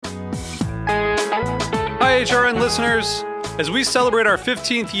HRN listeners. As we celebrate our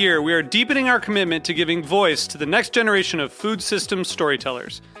 15th year, we are deepening our commitment to giving voice to the next generation of food systems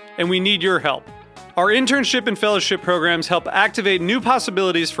storytellers, and we need your help. Our internship and fellowship programs help activate new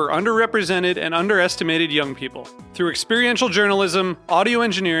possibilities for underrepresented and underestimated young people through experiential journalism, audio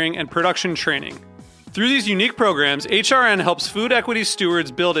engineering, and production training. Through these unique programs, HRN helps food equity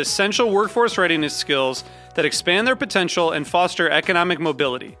stewards build essential workforce readiness skills that expand their potential and foster economic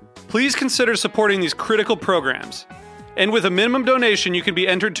mobility. Please consider supporting these critical programs. And with a minimum donation, you can be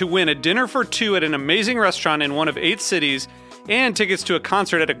entered to win a dinner for two at an amazing restaurant in one of 8 cities and tickets to a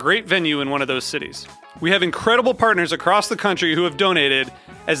concert at a great venue in one of those cities. We have incredible partners across the country who have donated,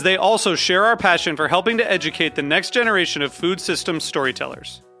 as they also share our passion for helping to educate the next generation of food systems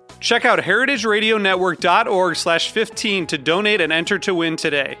storytellers. Check out heritageradionetwork.org/15 to donate and enter to win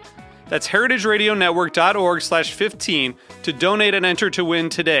today. That's heritageradionetwork.org/15 to donate and enter to win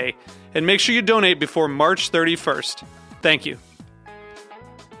today. And make sure you donate before March 31st. Thank you.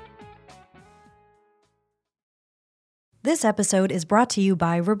 This episode is brought to you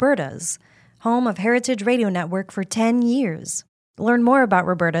by Roberta's, home of Heritage Radio Network for 10 years. Learn more about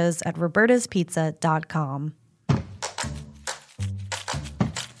Roberta's at robertaspizza.com.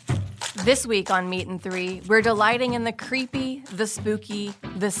 This week on Meat and Three, we're delighting in the creepy, the spooky,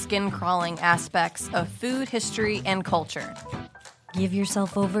 the skin-crawling aspects of food history and culture. Give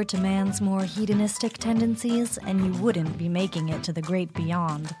yourself over to man's more hedonistic tendencies, and you wouldn't be making it to the great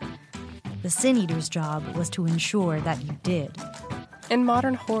beyond. The Sin Eater's job was to ensure that you did. In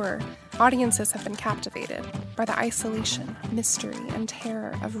modern horror, audiences have been captivated by the isolation, mystery, and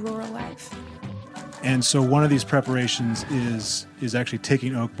terror of rural life. And so one of these preparations is actually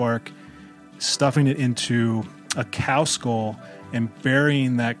taking oak bark, stuffing it into a cow skull, and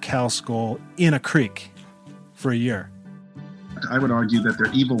burying that cow skull in a creek for a year. I would argue that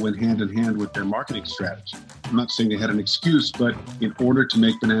their evil went hand in hand with their marketing strategy. I'm not saying they had an excuse, but in order to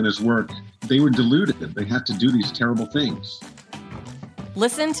make bananas work, they were deluded. They had to do these terrible things.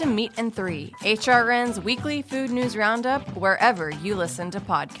 Listen to Meat and Three, HRN's weekly food news roundup, wherever you listen to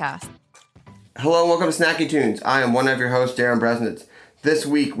podcasts. Hello and welcome to Snacky Tunes. I am one of your hosts, Darren Bresnitz. This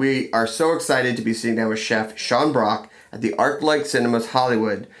week, we are so excited to be sitting down with chef Sean Brock at the ArcLight Cinemas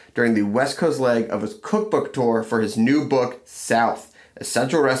Hollywood during the West Coast leg of his cookbook tour for his new book, South: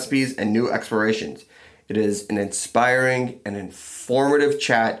 Essential Recipes and New Explorations. It is an inspiring and informative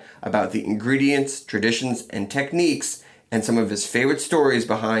chat about the ingredients, traditions, and techniques, and some of his favorite stories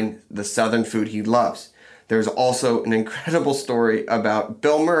behind the Southern food he loves. There's also an incredible story about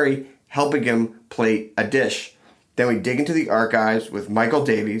Bill Murray helping him plate a dish. Then we dig into the archives with Michael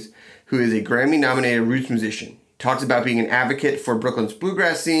Davies, who is a Grammy-nominated roots musician. He talks about being an advocate for Brooklyn's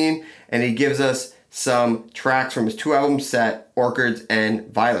bluegrass scene, and he gives us some tracks from his 2-album set, Orchids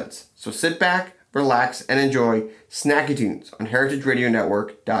and Violets. So sit back, relax, and enjoy Snacky Tunes on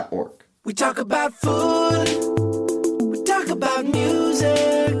heritageradionetwork.org. We talk about food, we talk about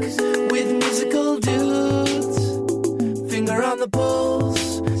music, with musical dudes, finger on the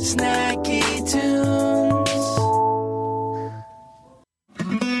pulse, Snacky Tunes.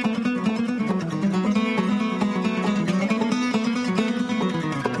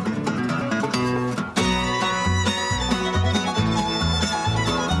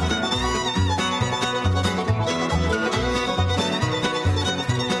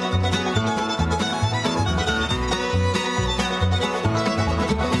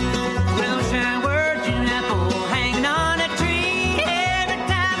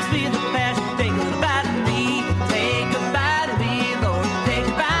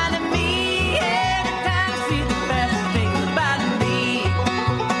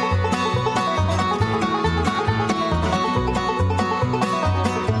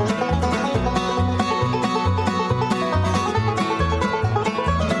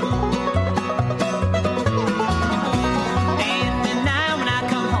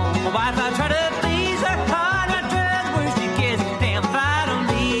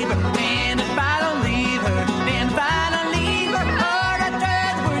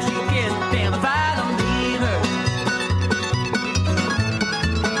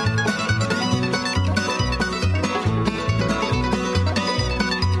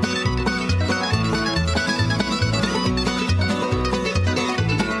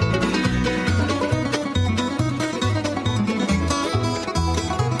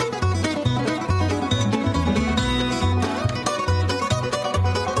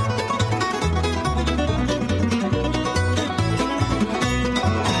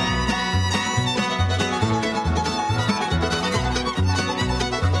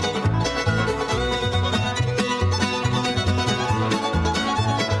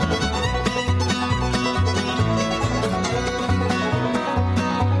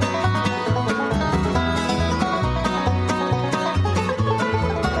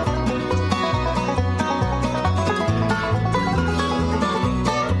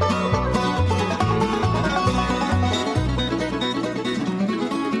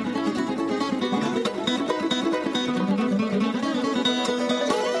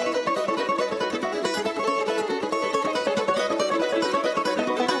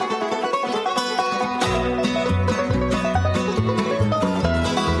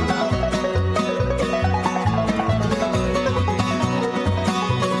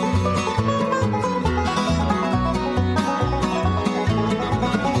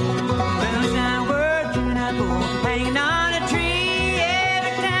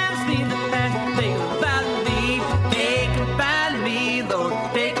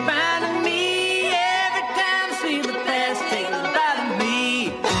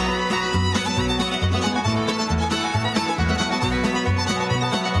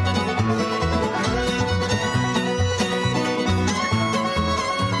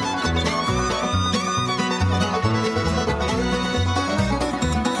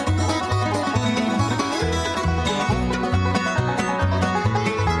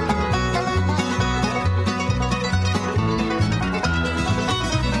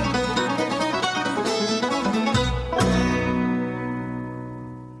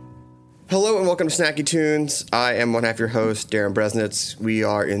 Hello and welcome to Snacky Tunes. I am one half your host, Darren Bresnitz. We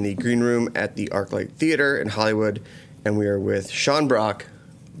are in the green room at the ArcLight Theater in Hollywood, and we are with Sean Brock,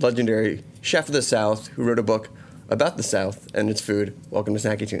 legendary chef of the South, who wrote a book about the South and its food. Welcome to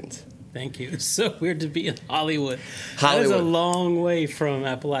Snacky Tunes. Thank you. It's so weird to be in Hollywood. Hollywood. That is a long way from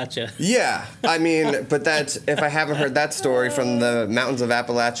Appalachia. Yeah, I mean, but that's, if I haven't heard that story from the mountains of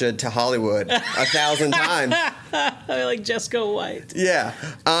Appalachia to Hollywood 1,000 times. Like Jesco White. Yeah.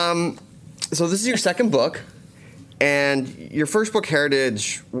 So this is your second book, and your first book,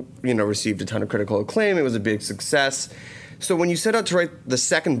 Heritage, received a ton of critical acclaim. It was a big success. So when you set out to write the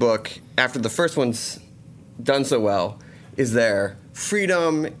second book, after the first one's done so well, is there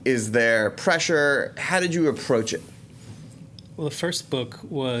freedom? Is there pressure? How did you approach it? Well, the first book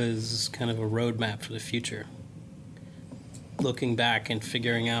was kind of a roadmap for the future. Looking back and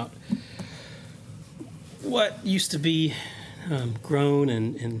figuring out what used to be grown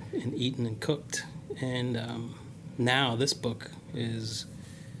and eaten and cooked. And now this book is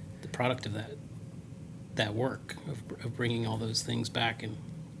the product of that work of bringing all those things back. And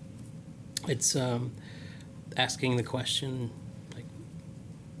it's asking the question, like,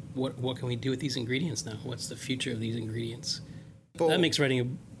 what can we do with these ingredients now? What's the future of these ingredients? That makes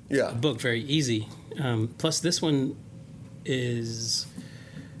writing a book very easy. Plus, this one it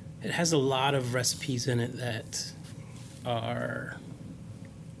has a lot of recipes in it that are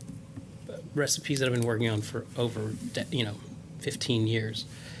recipes that I've been working on for over 15 years.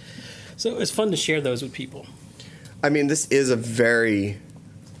 So it's fun to share those with people. I mean, this is a very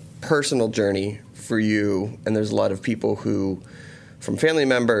personal journey for you, and there's a lot of people who, from family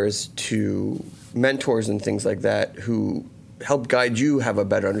members to mentors and things like that, who help guide you have a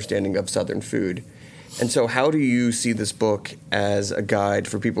better understanding of Southern food. And so how do you see this book as a guide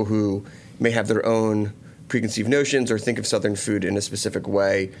for people who may have their own preconceived notions or think of Southern food in a specific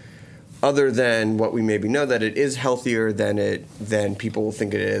way, other than what we maybe know, that it is healthier than people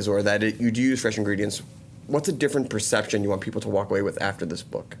think it is, or that you do use fresh ingredients? What's a different perception you want people to walk away with after this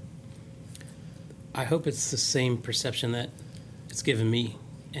book? I hope it's the same perception that it's given me,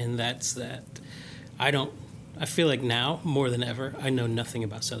 and that's that I feel like now, more than ever, I know nothing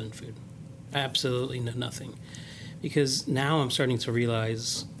about Southern food. I absolutely know nothing. Because now I'm starting to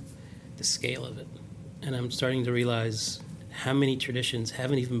realize the scale of it. And I'm starting to realize how many traditions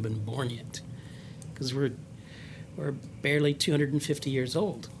haven't even been born yet. Because we're barely 250 years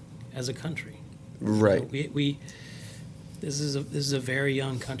old as a country. Right. This is a very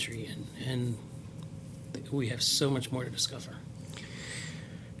young country, and we have so much more to discover.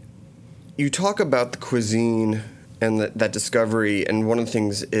 You talk about the cuisine and that discovery, and one of the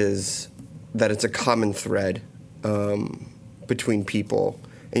things is that it's a common thread between people.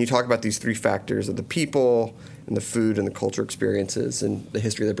 And you talk about these three factors of the people and the food and the culture experiences and the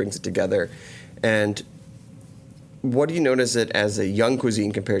history that brings it together. And what do you notice it as a young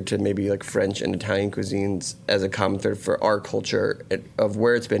cuisine compared to maybe like French and Italian cuisines as a common thread for our culture of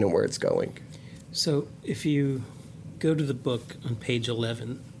where it's been and where it's going? So if you go to the book on page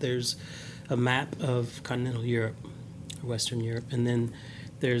 11, there's a map of continental Europe, Western Europe, and then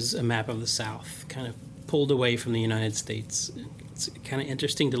there's a map of the South, kind of pulled away from the United States. It's kind of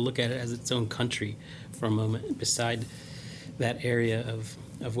interesting to look at it as its own country for a moment beside that area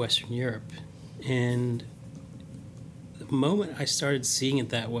of Western Europe. And the moment I started seeing it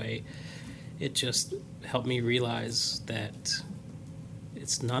that way, it just helped me realize that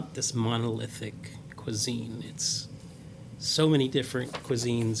it's not this monolithic cuisine. It's so many different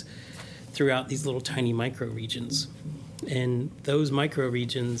cuisines throughout these little tiny micro-regions. And those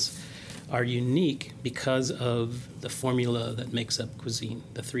micro-regions are unique because of the formula that makes up cuisine,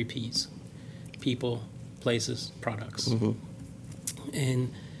 the 3 Ps: people, places, products. Mm-hmm.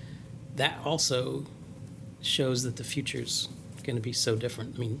 And that also shows that the future's going to be so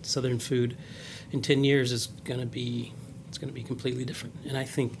different. I mean, Southern food in 10 years is going to be completely different. And I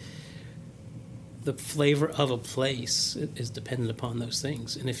think the flavor of a place is dependent upon those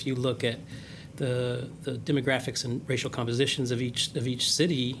things. And if you look at the demographics and racial compositions of each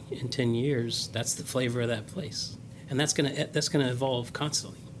city in 10 years, that's the flavor of that place. And that's going to evolve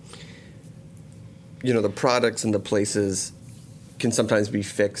constantly. The products and the places can sometimes be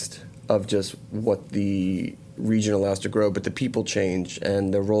fixed of just what the region allows to grow, but the people change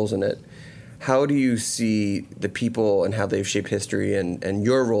and their roles in it. How do you see the people and how they've shaped history and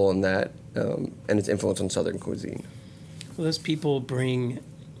your role in that and its influence on Southern cuisine? Well, those people bring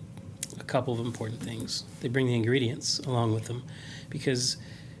a couple of important things. They bring the ingredients along with them, because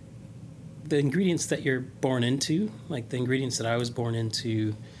the ingredients that you're born into, like the ingredients that I was born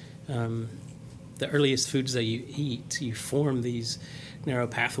into, the earliest foods that you eat, you form these narrow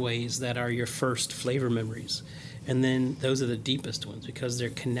pathways that are your first flavor memories. And then those are the deepest ones because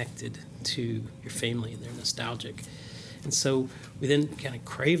they're connected to your family and they're nostalgic. And so we then kind of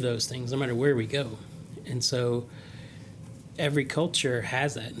crave those things no matter where we go. And so every culture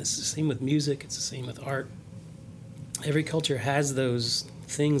has that. And it's the same with music. It's the same with art. Every culture has those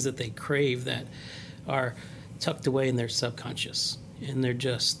things that they crave that are tucked away in their subconscious. And they're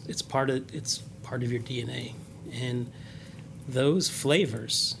just, it's part of your DNA. And those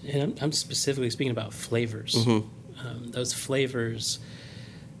flavors, and I'm specifically speaking about flavors, those flavors,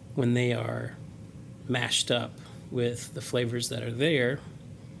 when they are mashed up with the flavors that are there,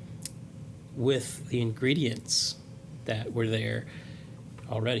 with the ingredients that were there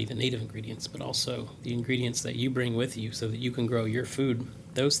already, the native ingredients, but also the ingredients that you bring with you so that you can grow your food,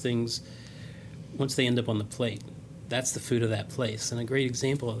 those things, once they end up on the plate, that's the food of that place. And a great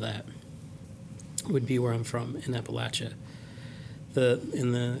example of that would be where I'm from in Appalachia.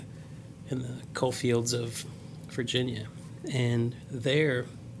 In the coal fields of Virginia, and there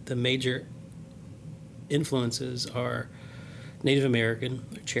the major influences are Native American,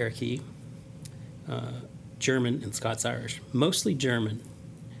 or Cherokee, German, and Scots-Irish. Mostly German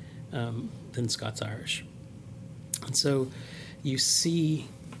than Scots-Irish. And so you see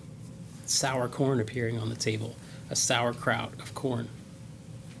sour corn appearing on the table, a sauerkraut of corn.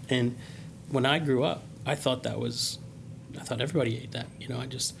 And when I grew up, I thought everybody ate that.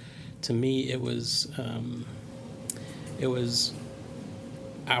 To me, it was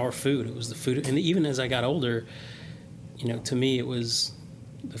our food. It was the food. And even as I got older, to me, it was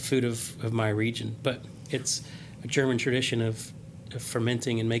the food of my region. But it's a German tradition of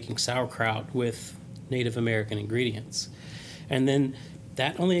fermenting and making sauerkraut with Native American ingredients. And then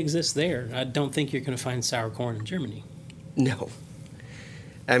that only exists there. I don't think you're going to find sour corn in Germany. No.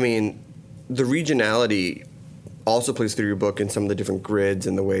 I mean, the regionality also plays through your book in some of the different grids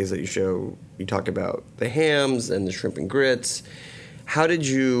and the ways that you talk about the hams and the shrimp and grits. How did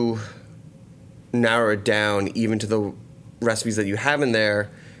you narrow it down even to the recipes that you have in there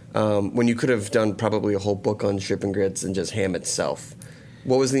when you could have done probably a whole book on shrimp and grits and just ham itself?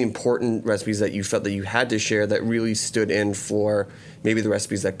 What was the important recipes that you felt that you had to share that really stood in for maybe the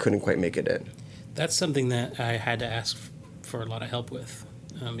recipes that couldn't quite make it in? That's something that I had to ask for a lot of help with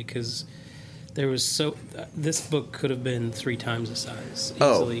because there was this book could have been 3 times the size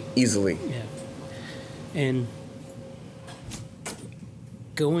easily. Oh, easily. Yeah. And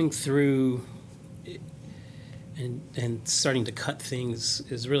going through and starting to cut things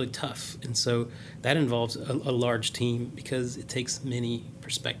is really tough. And so that involves a large team because it takes many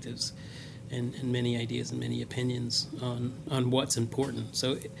perspectives and many ideas and many opinions on what's important.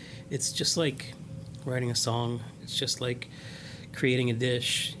 So it's just like writing a song. It's just like creating a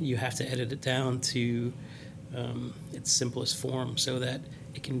dish. You have to edit it down to its simplest form so that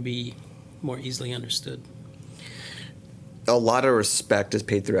it can be more easily understood. A lot of respect is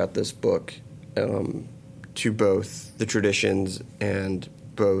paid throughout this book to both the traditions and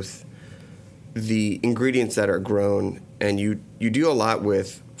both the ingredients that are grown. And you do a lot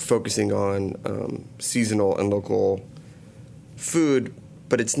with focusing on seasonal and local food,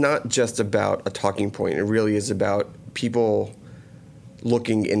 but it's not just about a talking point. It really is about people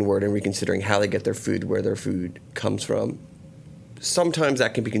looking inward and reconsidering how they get their food, where their food comes from. Sometimes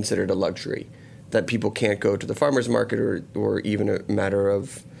that can be considered a luxury, that people can't go to the farmer's market or even a matter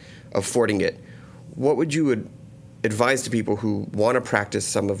of affording it. What would you advise to people who want to practice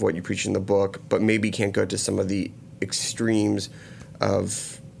some of what you preach in the book, but maybe can't go to some of the extremes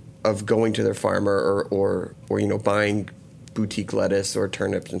of going to their farmer or buying boutique lettuce or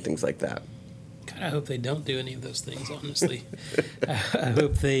turnips and things like that? God, I hope they don't do any of those things, honestly. I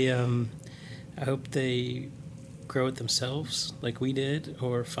hope they grow it themselves like we did,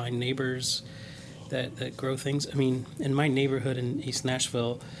 or find neighbors that grow things. I mean, in my neighborhood in East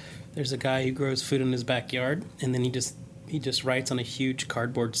Nashville, there's a guy who grows food in his backyard, and then he just writes on a huge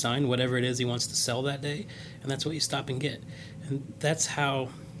cardboard sign whatever it is he wants to sell that day, and that's what you stop and get. And that's how,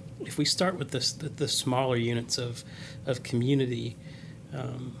 if we start with the smaller units of community,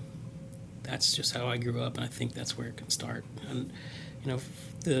 that's just how I grew up, and I think that's where it can start. And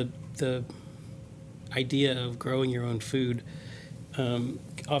the idea of growing your own food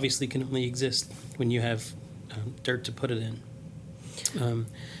obviously can only exist when you have dirt to put it in.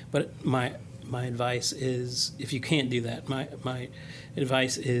 But my advice is, if you can't do that, my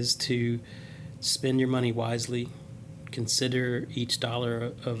advice is to spend your money wisely. Consider each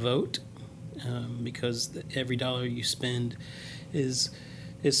dollar a vote, because every dollar you spend is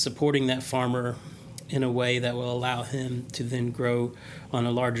supporting that farmer in a way that will allow him to then grow on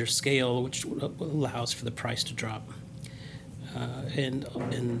a larger scale, which allows for the price to drop.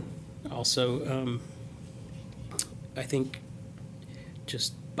 And also, I think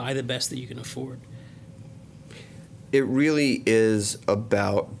just buy the best that you can afford. It really is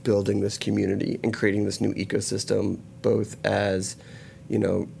about building this community and creating this new ecosystem, both as,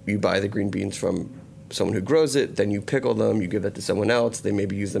 you buy the green beans from someone who grows it, then you pickle them, you give that to someone else, they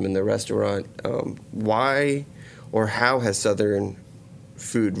maybe use them in their restaurant. Why or how has Southern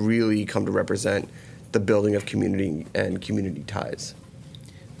food really come to represent the building of community and community ties?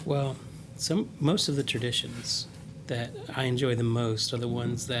 Well, most of the traditions that I enjoy the most are the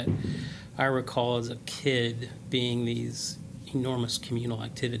ones that I recall as a kid being these enormous communal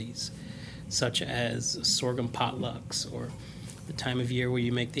activities, such as sorghum potlucks or the time of year where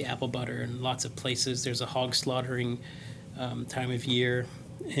you make the apple butter. In lots of places there's a hog slaughtering time of year,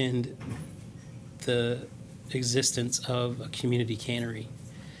 and the existence of a community cannery.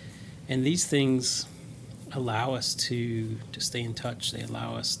 And these things allow us to stay in touch. They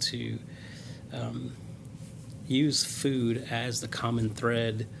allow us to use food as the common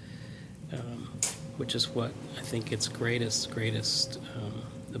thread, which is what I think its greatest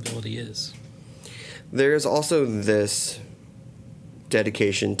ability is. There's also this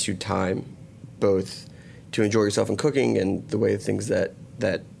dedication to time, both to enjoy yourself in cooking and the way things that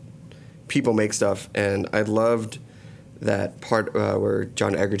people make stuff. And I loved that part where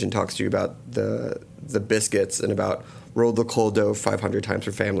John Egerton talks to you about the biscuits and about roll the cold dough 500 times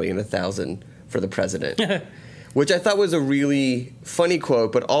for family and 1,000 for the president. Which I thought was a really funny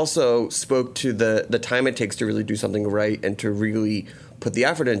quote, but also spoke to the time it takes to really do something right and to really put the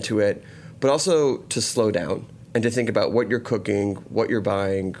effort into it, but also to slow down and to think about what you're cooking, what you're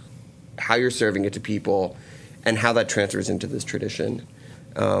buying, how you're serving it to people, and how that transfers into this tradition.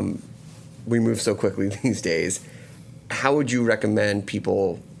 We move so quickly these days. How would you recommend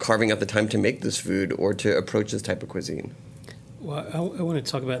people carving out the time to make this food or to approach this type of cuisine? Well, I want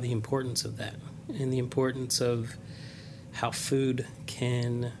to talk about the importance of that, and the importance of how food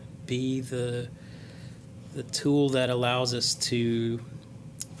can be the tool that allows us to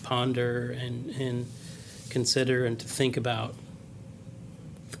ponder and consider and to think about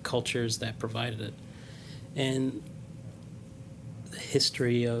the cultures that provided it and the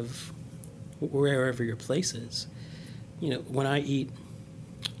history of wherever your place is. When I eat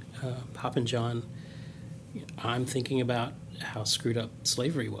Hoppin' John, I'm thinking about how screwed up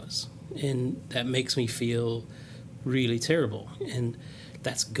slavery was. And that makes me feel really terrible, and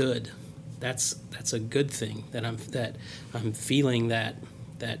that's good. That's a good thing that I'm feeling that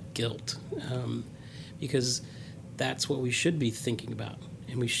guilt, because that's what we should be thinking about,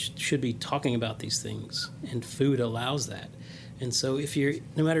 and we should be talking about these things. And food allows that. And so,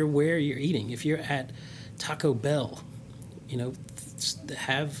 no matter where you're eating, if you're at Taco Bell,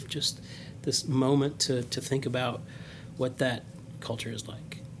 have just this moment to think about what that culture is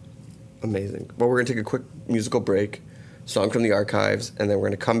like. Amazing. Well, we're going to take a quick musical break, song from the archives, and then we're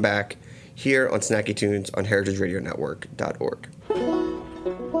going to come back here on Snacky Tunes on heritageradionetwork.org.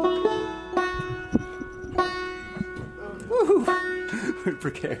 Woohoo! We're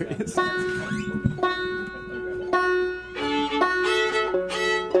precarious.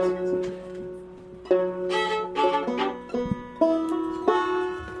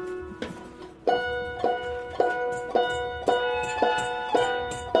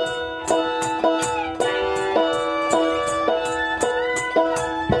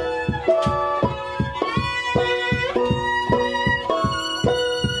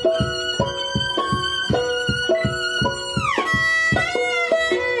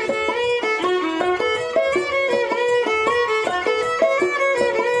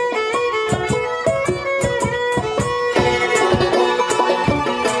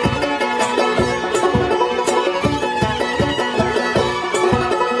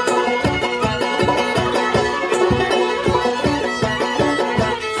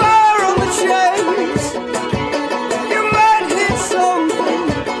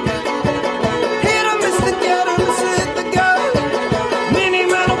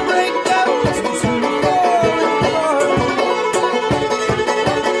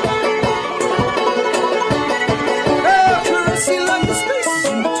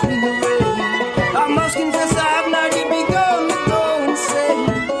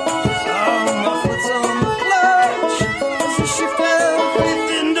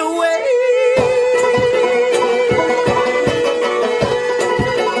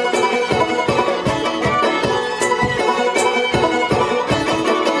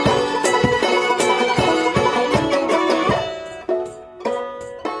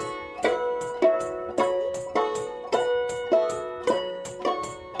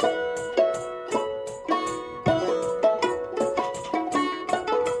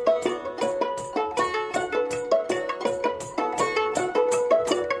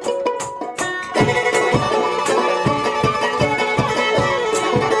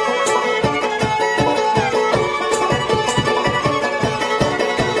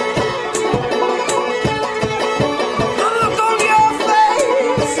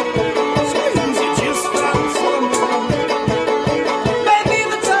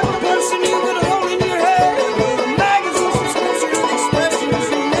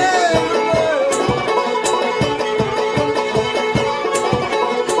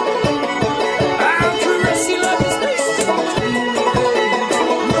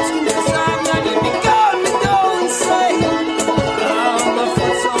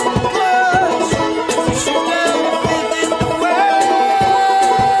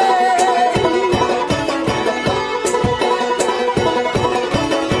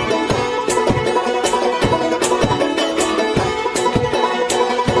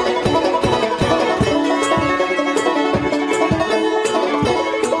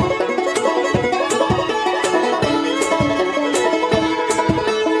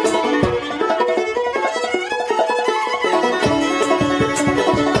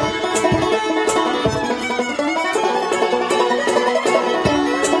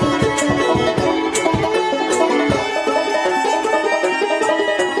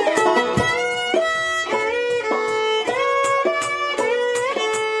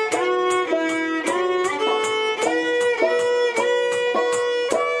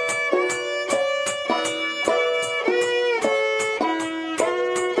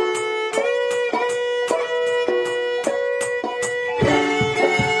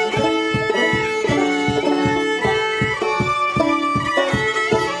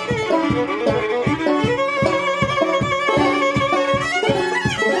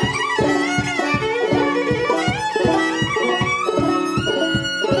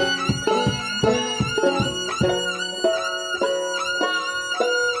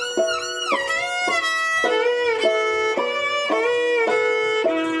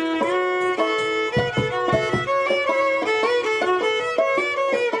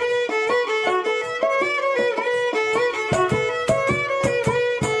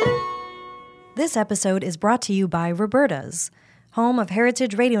 This episode is brought to you by Roberta's, home of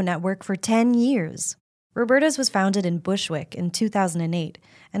Heritage Radio Network for 10 years. Roberta's was founded in Bushwick in 2008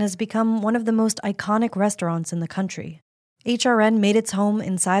 and has become one of the most iconic restaurants in the country. HRN made its home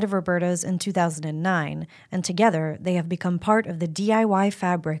inside of Roberta's in 2009, and together they have become part of the DIY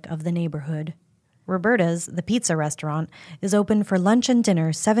fabric of the neighborhood. Roberta's, the pizza restaurant, is open for lunch and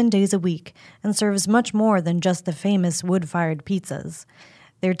dinner 7 days a week and serves much more than just the famous wood-fired pizzas.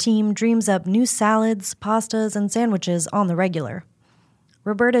 Their team dreams up new salads, pastas, and sandwiches on the regular.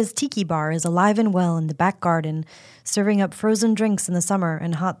 Roberta's Tiki Bar is alive and well in the back garden, serving up frozen drinks in the summer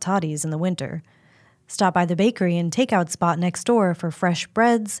and hot toddies in the winter. Stop by the bakery and takeout spot next door for fresh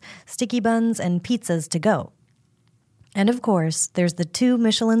breads, sticky buns, and pizzas to go. And of course, there's the 2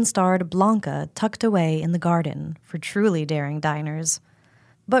 Michelin-starred Blanca tucked away in the garden for truly daring diners.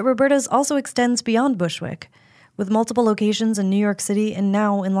 But Roberta's also extends beyond Bushwick, with multiple locations in New York City and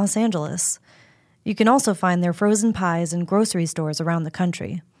now in Los Angeles. You can also find their frozen pies in grocery stores around the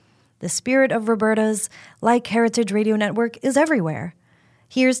country. The spirit of Roberta's, like Heritage Radio Network, is everywhere.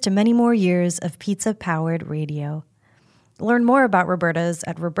 Here's to many more years of pizza-powered radio. Learn more about Roberta's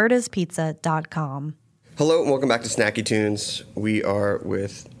at robertaspizza.com. Hello and welcome back to Snacky Tunes. We are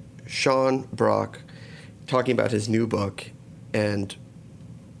with Sean Brock talking about his new book. And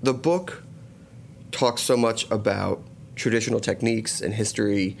the book talks so much about traditional techniques and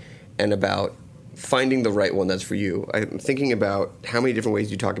history and about finding the right one that's for you. I'm thinking about how many different ways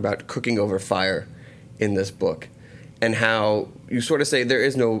you talk about cooking over fire in this book and how you sort of say there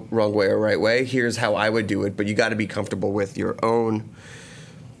is no wrong way or right way. Here's how I would do it, but you got to be comfortable with your own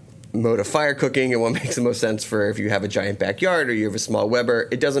mode of fire cooking and what makes the most sense for if you have a giant backyard or you have a small Weber.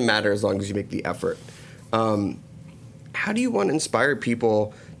 It doesn't matter as long as you make the effort. How do you want to inspire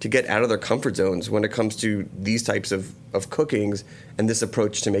people to get out of their comfort zones when it comes to these types of cookings and this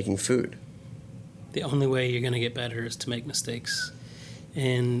approach to making food? The only way you're going to get better is to make mistakes.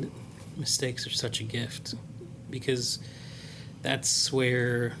 And mistakes are such a gift because that's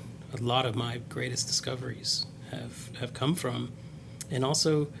where a lot of my greatest discoveries have come from. And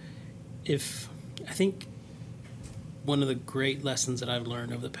also, I think one of the great lessons that I've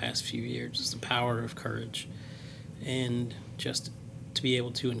learned over the past few years is the power of courage. And just to be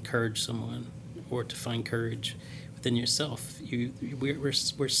able to encourage someone or to find courage within yourself. We're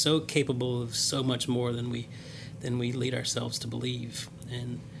so capable of so much more than we lead ourselves to believe.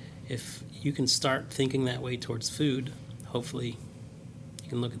 And if you can start thinking that way towards food, hopefully you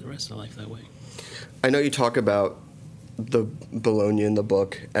can look at the rest of life that way. I know you talk about the bologna in the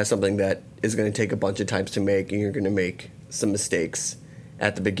book as something that is going to take a bunch of times to make, and you're going to make some mistakes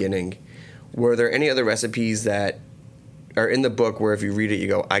at the beginning. Were there any other recipes that are in the book where if you read it, you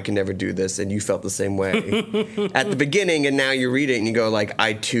go, I can never do this, and you felt the same way at the beginning, and now you read it and you go, like,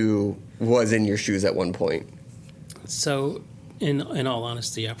 I too was in your shoes at one point? So, in all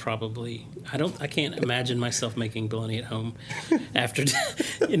honesty, I can't imagine myself making bologna at home after,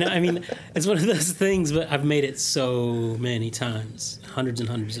 it's one of those things, but I've made it so many times, hundreds and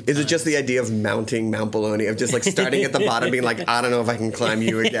hundreds of times. Is it just the idea of mounting Mount Bologna, of just like starting at the bottom, being like, I don't know if I can climb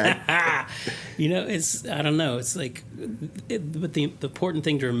you again? I don't know. It's like, but the important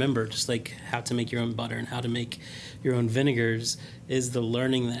thing to remember, just like how to make your own butter and how to make your own vinegars, is the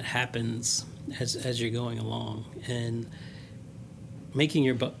learning that happens as you're going along. And making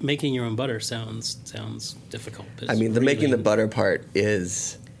your own butter sounds difficult. I mean, making the butter part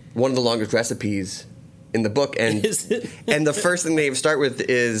is one of the longest recipes in the book, and and the first thing they start with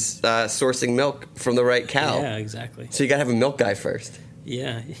is sourcing milk from the right cow. Yeah, exactly. So you gotta have a milk guy first.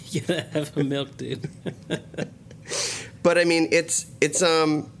 Yeah, you gotta have a milk dude. But I mean, it's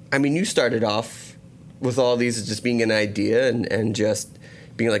you started off with all these as just being an idea and just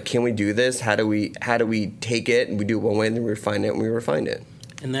being like, can we do this? How do we take it and we do it one way and then we refine it and we refine it?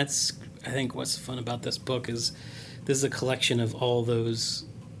 And that's, I think, what's fun about this book is this is a collection of all those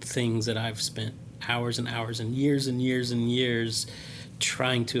things that I've spent hours and hours and years and years and years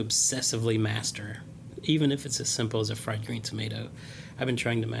trying to obsessively master. Even if it's as simple as a fried green tomato, I've been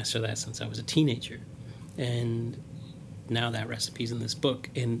trying to master that since I was a teenager. And now that recipe's in this book,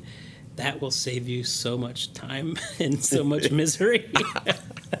 and that will save you so much time and so much misery.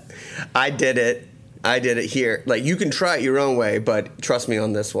 I did it here. Like, you can try it your own way, but trust me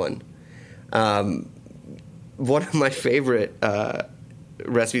on this one. One of my favorite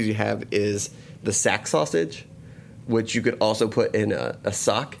recipes you have is the sack sausage, which you could also put in a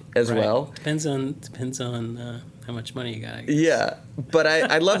sock as well. Depends on how much money you got, I guess. Yeah, but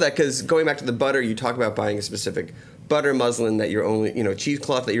I love that because going back to the butter, you talk about buying a specific butter muslin that you're only,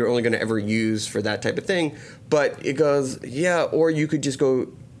 cheesecloth that you're only going to ever use for that type of thing. But it goes, yeah, or you could just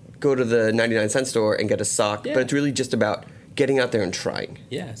go go to the 99-cent store and get a sock, but it's really just about getting out there and trying.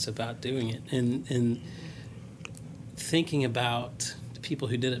 Yeah, it's about doing it and thinking about the people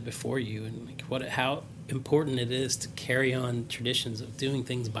who did it before you and like how important it is to carry on traditions of doing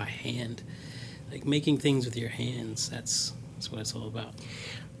things by hand, like making things with your hands. That's what it's all about.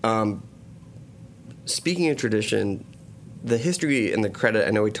 Speaking of tradition, the history and the credit,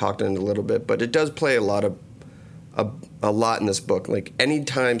 I know we talked on it a little bit, but it does play a lot in this book. Like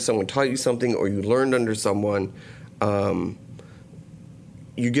anytime someone taught you something or you learned under someone,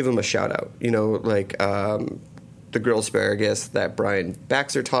 you give them a shout out. You know, like the grilled asparagus that Brian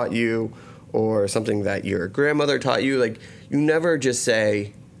Baxter taught you, or something that your grandmother taught you. Like you never just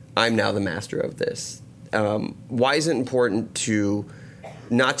say, "I'm now the master of this." Why is it important to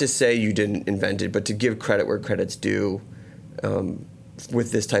not just say you didn't invent it, but to give credit where credit's due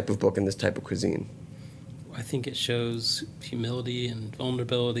with this type of book and this type of cuisine? I think it shows humility and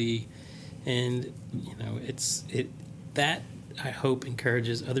vulnerability, and that I hope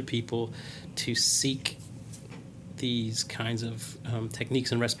encourages other people to seek these kinds of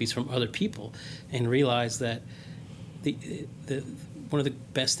techniques and recipes from other people, and realize that the one of the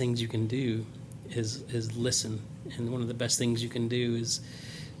best things you can do is listen, and one of the best things you can do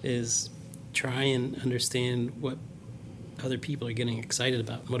is try and understand what other people are getting excited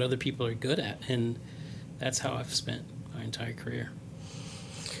about, what other people are good at, and that's how I've spent my entire career.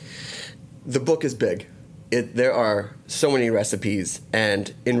 The book is big. There are so many recipes,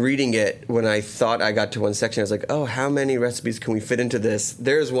 and in reading it, when I thought I got to one section, I was like, oh, how many recipes can we fit into this?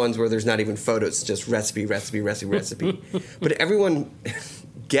 There's ones where there's not even photos, just recipe. But everyone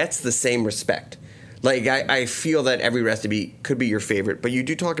gets the same respect. Like, I feel that every recipe could be your favorite, but you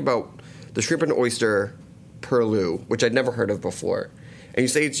do talk about the shrimp and oyster purlieu, which I'd never heard of before. And you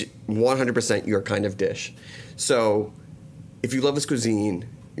say it's 100% your kind of dish. So if you love this cuisine,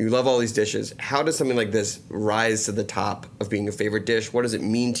 you love all these dishes, how does something like this rise to the top of being a favorite dish? What does it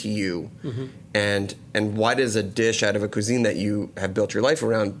mean to you? Mm-hmm. And why does a dish out of a cuisine that you have built your life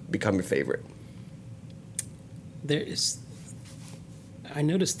around become your favorite? I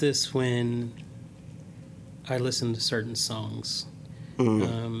noticed this when I listen to certain songs.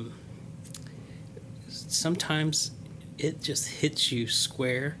 Mm-hmm. Sometimes it just hits you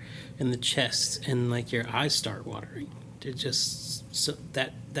square in the chest, and like your eyes start watering. It just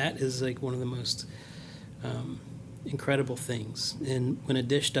that is like one of the most incredible things. And when a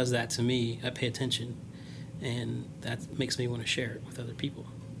dish does that to me, I pay attention, and that makes me want to share it with other people.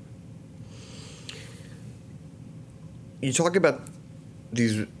 You talk about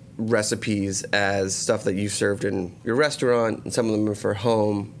these recipes as stuff that you served in your restaurant, and some of them are for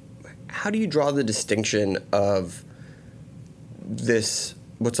home. How do you draw the distinction of this,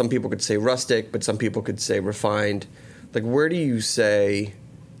 what some people could say rustic, but some people could say refined? Like, where do you say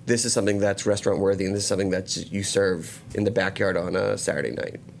this is something that's restaurant worthy and this is something that you serve in the backyard on a Saturday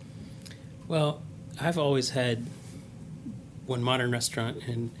night? Well, I've always had one modern restaurant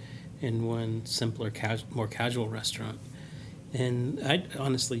and one simpler, more casual restaurant. And I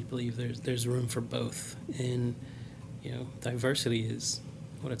honestly believe there's room for both. And, diversity is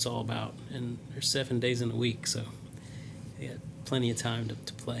what it's all about. And there's 7 days in a week, so you got plenty of time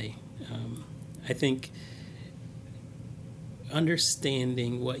to play. I think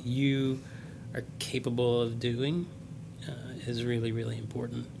understanding what you are capable of doing is really, really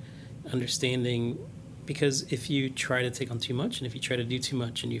important. Understanding, because if you try to take on too much, and if you try to do too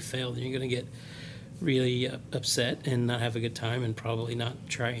much and you fail, then you're going to get really upset and not have a good time and probably not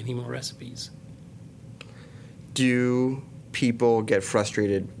try any more recipes. Do people get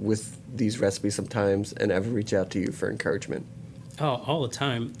frustrated with these recipes sometimes and ever reach out to you for encouragement? Oh, all the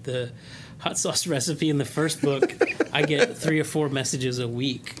time. The hot sauce recipe in the first book, I get 3 or 4 messages a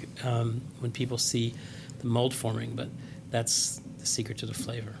week when people see the mold forming, but that's the secret to the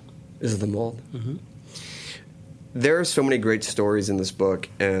flavor. Is it the mold? Mm-hmm. There are so many great stories in this book,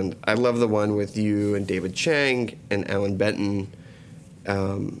 and I love the one with you and David Chang and Alan Benton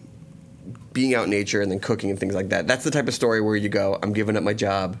being out in nature and then cooking and things like that. That's the type of story where you go, I'm giving up my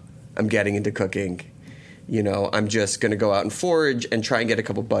job, I'm getting into cooking. I'm just going to go out and forage and try and get a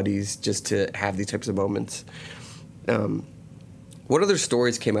couple buddies just to have these types of moments. What other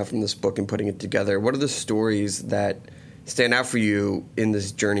stories came out from this book and putting it together? What are the stories that stand out for you in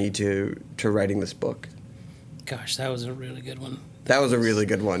this journey to writing this book? Gosh, that was a really good one. That was a really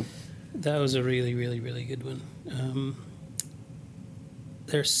good one. That was a really, really, really good one.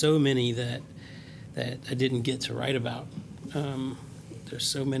 There's so many that I didn't get to write about. There's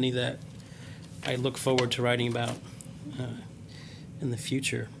so many that I look forward to writing about in the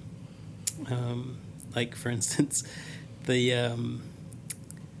future. Like, for instance, the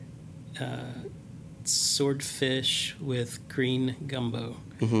swordfish with green gumbo.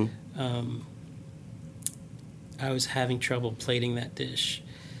 I was having trouble plating that dish,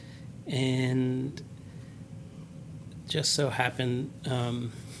 and just so happened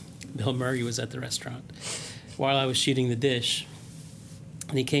Bill Murray was at the restaurant while I was shooting the dish,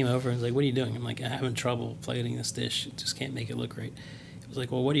 and he came over and was like, "What are you doing?" I'm like, "I'm having trouble plating this dish. I just can't make it look right." He was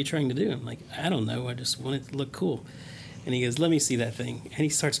like, "Well, what are you trying to do?" I'm like, "I don't know. I just want it to look cool." And he goes, "Let me see that thing." And he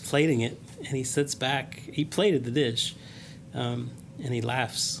starts plating it, and he sits back. He plated the dish, and he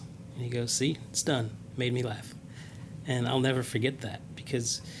laughs. And he goes, "See, it's done." Made me laugh. And I'll never forget that,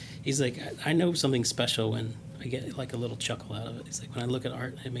 because he's like, I know something special when I get like a little chuckle out of it. He's like, when I look at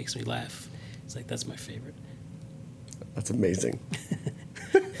art, it makes me laugh. He's like, that's my favorite. That's amazing.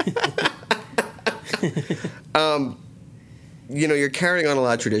 You're carrying on a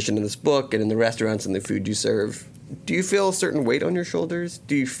lot of tradition in this book and in the restaurants and the food you serve. Do you feel a certain weight on your shoulders?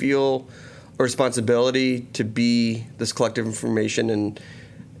 Do you feel a responsibility to be this collective information? And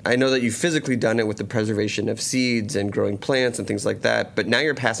I know that you've physically done it with the preservation of seeds and growing plants and things like that, but now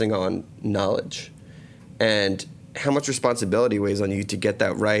you're passing on knowledge. And how much responsibility weighs on you to get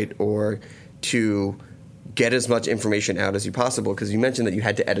that right, or to get as much information out as you possible? Because you mentioned that you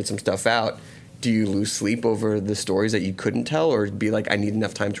had to edit some stuff out. Do you lose sleep over the stories that you couldn't tell, or be like, I need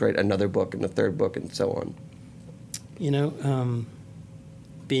enough time to write another book and a third book and so on?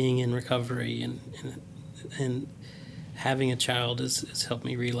 Being in recovery and having a child has helped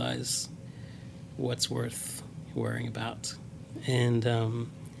me realize what's worth worrying about. And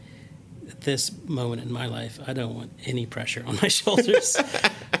at this moment in my life, I don't want any pressure on my shoulders.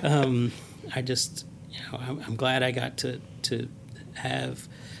 I just, I'm glad I got to have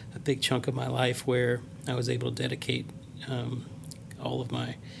a big chunk of my life where I was able to dedicate all of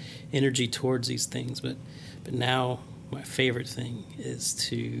my energy towards these things. But now my favorite thing is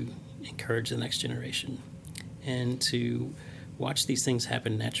to encourage the next generation and to watch these things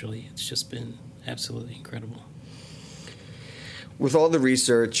happen naturally. It's just been absolutely incredible. With all the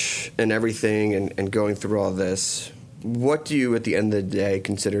research and everything and going through all this, what do you, at the end of the day,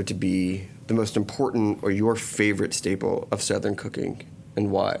 consider to be the most important or your favorite staple of Southern cooking,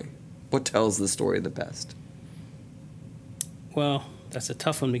 and why? What tells the story the best? Well, that's a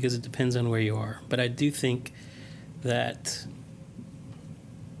tough one because it depends on where you are. But I do think that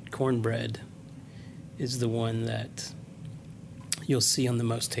cornbread is the one that you'll see on the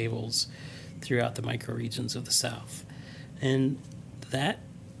most tables throughout the microregions of the South. And that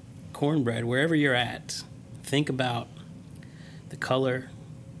cornbread, wherever you're at, think about the color,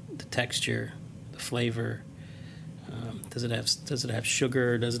 the texture, the flavor. Does it have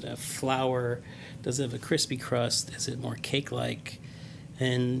sugar? Does it have flour? Does it have a crispy crust? Is it more cake-like?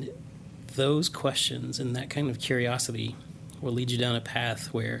 And those questions and that kind of curiosity will lead you down a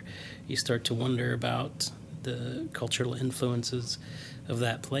path where you start to wonder about the cultural influences of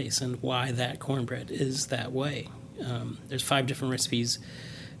that place and why that cornbread is that way. There's 5 different recipes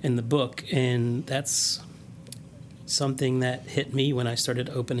in the book, and that's something that hit me when I started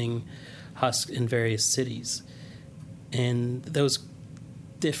opening husks in various cities. And those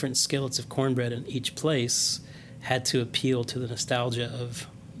different skillets of cornbread in each place had to appeal to the nostalgia of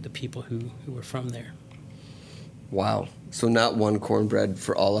the people who were from there. Wow. So not one cornbread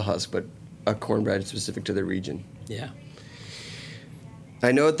for all of Husk, but a cornbread specific to the region. Yeah.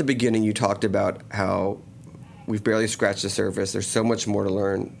 I know at the beginning you talked about how we've barely scratched the surface. There's so much more to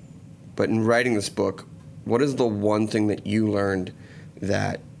learn. But in writing this book, what is the one thing that you learned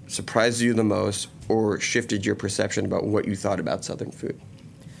that surprised you the most or shifted your perception about what you thought about Southern food?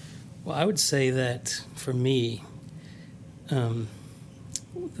 Well, I would say that for me, the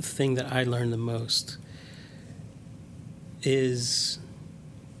thing that I learned the most is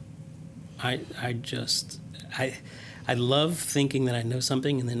I love thinking that I know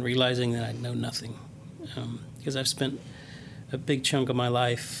something and then realizing that I know nothing. Because I've spent a big chunk of my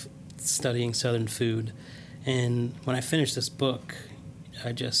life studying Southern food. And when I finished this book,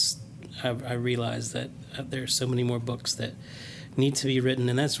 I realized that there are so many more books that need to be written,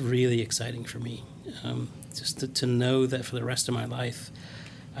 and that's really exciting for me. Just to know that for the rest of my life,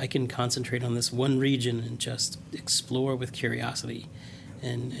 I can concentrate on this one region and just explore with curiosity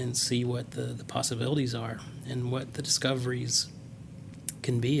and see what the possibilities are and what the discoveries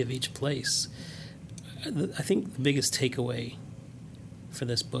can be of each place. I think the biggest takeaway for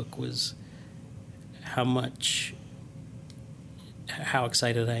this book was how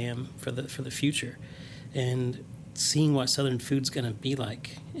excited I am for the future and seeing what Southern food's going to be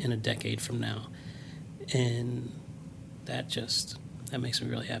like in a decade from now. And that makes me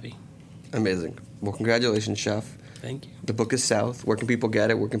really happy. Amazing. Well, congratulations, Chef. Thank you. The book is South. Where can people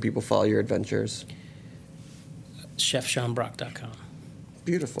get it? Where can people follow your adventures? ChefSeanBrock.com.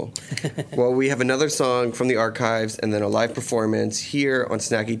 Beautiful. Well, we have another song from the archives and then a live performance here on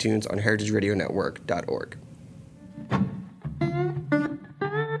Snacky Tunes on heritageradionetwork.org.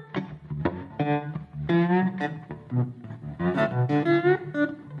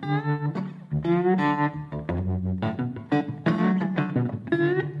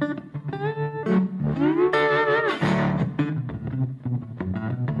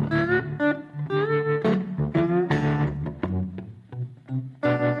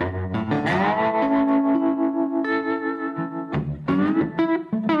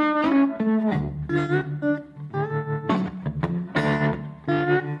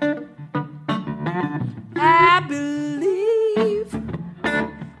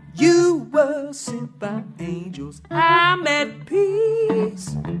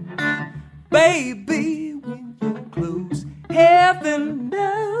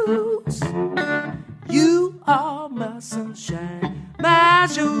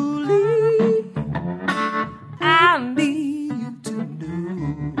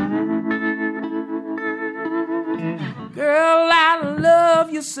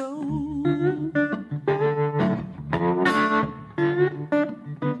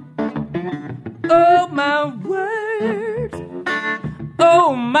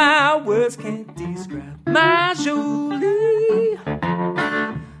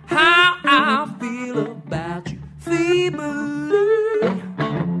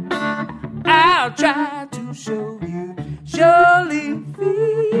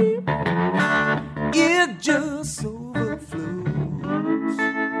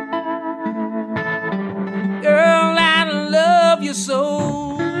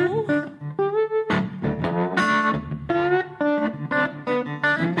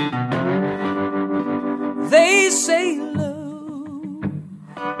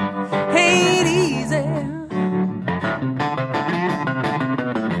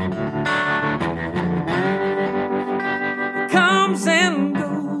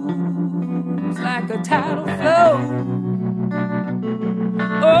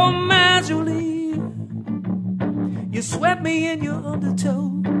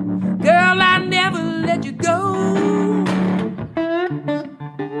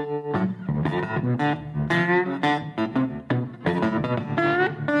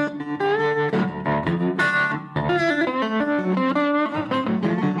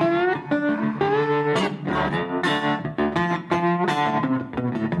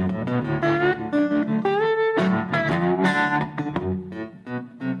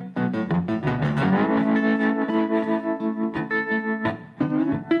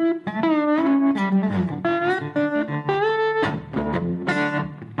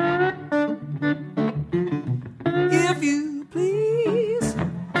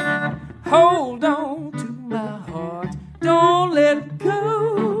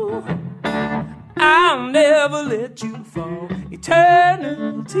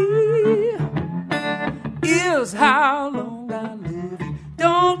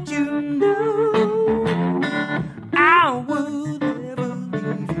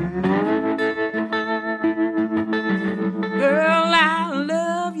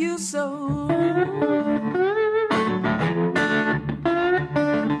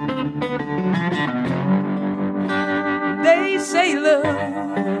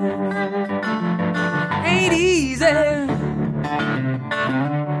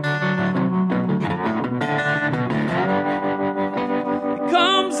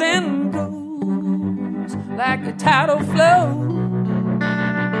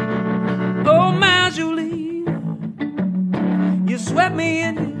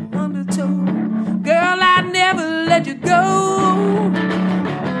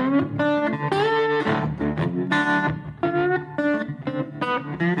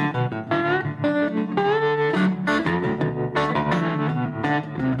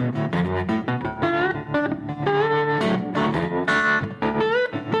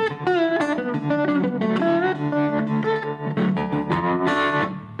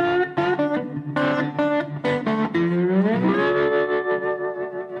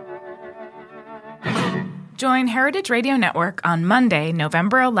 Join Heritage Radio Network on Monday,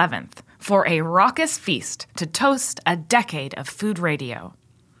 November 11th for a raucous feast to toast a decade of food radio.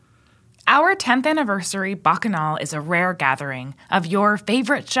 Our 10th anniversary Bacchanal is a rare gathering of your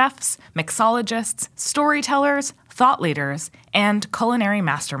favorite chefs, mixologists, storytellers, thought leaders, and culinary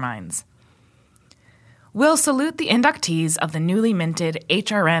masterminds. We'll salute the inductees of the newly minted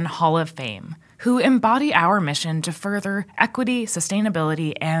HRN Hall of Fame, who embody our mission to further equity,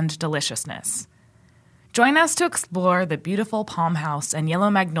 sustainability, and deliciousness. Join us to explore the beautiful Palm House and Yellow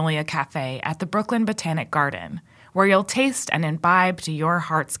Magnolia Cafe at the Brooklyn Botanic Garden, where you'll taste and imbibe to your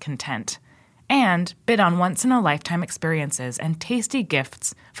heart's content, and bid on once-in-a-lifetime experiences and tasty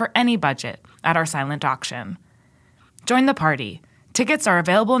gifts for any budget at our silent auction. Join the party. Tickets are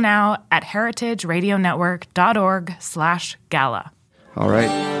available now at heritageradionetwork.org/gala. All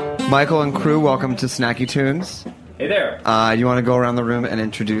right. Michael and crew, welcome to Snacky Tunes. Hey there. You want to go around the room and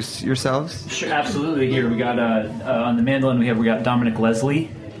introduce yourselves? Sure, absolutely. Here we got on the mandolin we got Dominic Leslie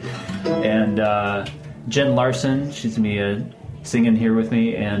and Jen Larson. She's gonna be singing here with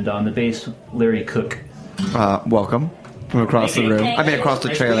me, and on the bass Larry Cook. Welcome from across the room. I mean, across the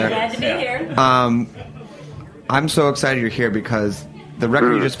trailer. Glad to be here. I'm so excited you're here because the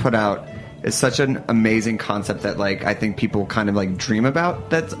record you just put out is such an amazing concept that, like, I think people kind of, like, dream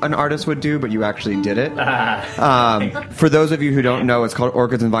about that an artist would do, but you actually did it. For those of you who don't know, it's called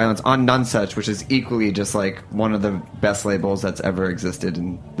Orchids and Violence on Nonesuch, which is equally just, like, one of the best labels that's ever existed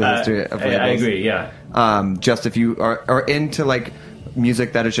in the history of labels. I agree, yeah. Just if you are into, like,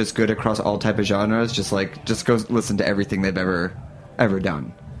 music that is just good across all type of genres, just go listen to everything they've ever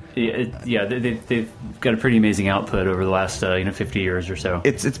done. They've got a pretty amazing output over the last 50 years or so.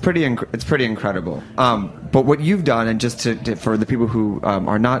 It's pretty incredible. But what you've done, and just to for the people who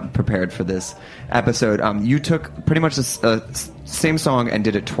are not prepared for this episode, you took pretty much the same song and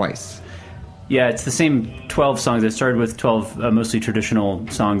did it twice. Yeah, it's the same 12 songs. I started with 12 mostly traditional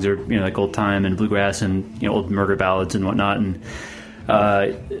songs, or like old time and bluegrass and old murder ballads and whatnot, and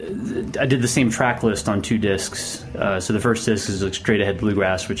I did the same track list on 2 discs. So the first disc is like straight ahead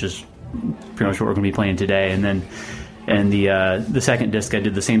bluegrass, which is pretty much what we're going to be playing today. And the second disc, I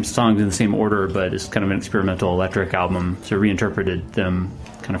did the same songs in the same order, but it's kind of an experimental electric album. So reinterpreted them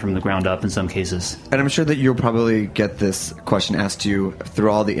kind of from the ground up in some cases. And I'm sure that you'll probably get this question asked to you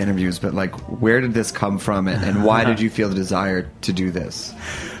through all the interviews, but like, where did this come from, and why did you feel the desire to do this?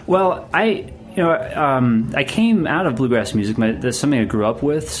 Well, I came out of bluegrass music. That's something I grew up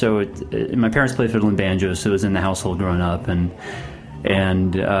with. So my parents played fiddle and banjo, so it was in the household growing up, and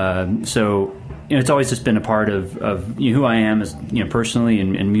so it's always just been a part of who I am as personally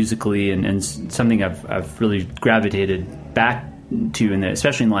and musically, and something I've really gravitated back to,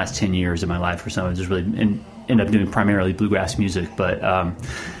 especially in the last 10 years of my life or so. I just really ended up doing primarily bluegrass music, but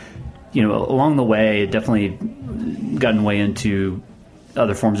along the way, it definitely gotten way into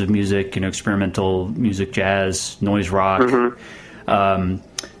other forms of music, experimental music, jazz, noise rock, all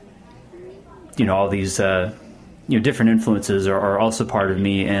these, different influences are also part of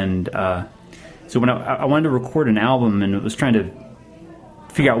me. And so when I wanted to record an album and was trying to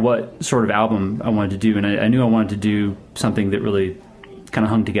figure out what sort of album I wanted to do, and I knew I wanted to do something that really kind of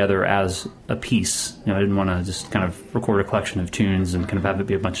hung together as a piece. I didn't want to just kind of record a collection of tunes and kind of have it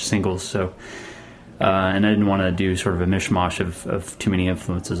be a bunch of singles. So and I didn't want to do sort of a mishmash of too many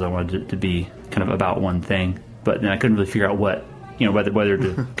influences. I wanted it to be kind of about one thing. But then I couldn't really figure out what, whether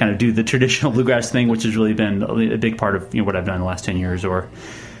to kind of do the traditional bluegrass thing, which has really been a big part of what I've done in the last 10 years, or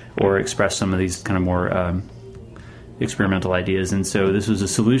express some of these kind of more experimental ideas. And so this was a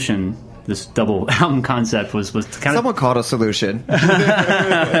solution. This double album concept was kind of... Someone called a solution.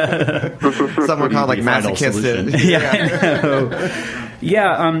 Someone called, like, masochistic. Yeah, I know.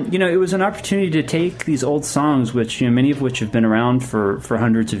 Yeah, it was an opportunity to take these old songs, which, many of which have been around for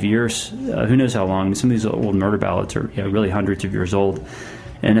hundreds of years. Who knows how long? Some of these old murder ballads are really hundreds of years old,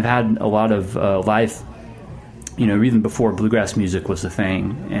 and have had a lot of life, even before bluegrass music was a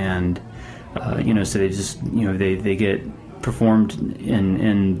thing. And, so they just, they get performed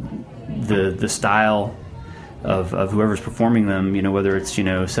in the style of whoever's performing them, whether it's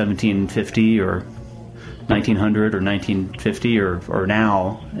 1750 or 1900 or 1950 or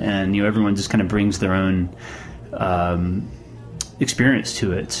now, and everyone just kind of brings their own experience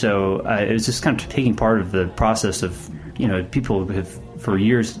to it. So it was just kind of taking part of the process of people have for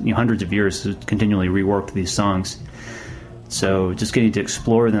years, hundreds of years, continually reworked these songs. So just getting to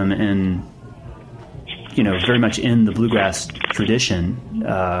explore them in very much in the bluegrass tradition,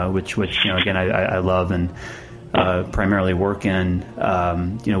 which again I love and primarily work in,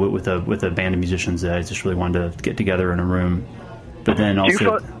 with a band of musicians that I just really wanted to get together in a room, but then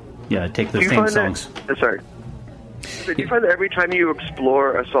also take those same songs. Do you find that every time you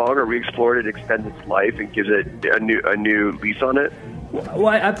explore a song or re-explore it, it extends its life and gives it a new lease on it? Well,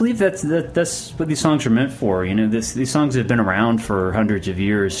 I believe that's what these songs are meant for. These songs have been around for hundreds of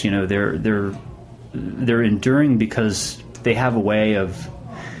years. They're enduring because they have a way of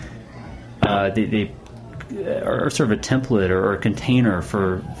they are sort of a template or a container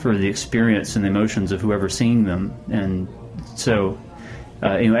for the experience and the emotions of whoever's singing them. And so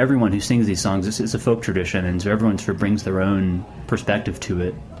everyone who sings these songs, it's a folk tradition, and so everyone sort of brings their own perspective to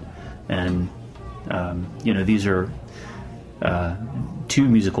it. And these are two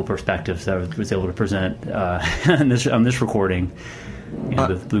musical perspectives that I was able to present on this recording.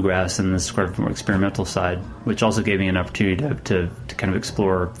 The bluegrass and this sort of more experimental side, which also gave me an opportunity to kind of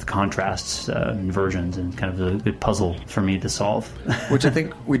explore the contrasts and versions, and kind of a good puzzle for me to solve. Which I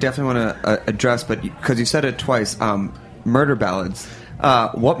think we definitely want to address, but because you said it twice, murder ballads.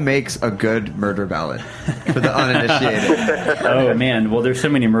 What makes a good murder ballad for the uninitiated? Oh man, well, there's so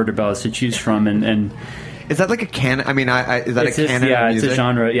many murder ballads to choose from, and is that like a canon? I mean, is that a canon? Yeah, of music? It's a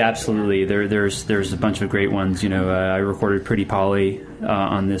genre. Yeah, absolutely. There's a bunch of great ones. I recorded Pretty Polly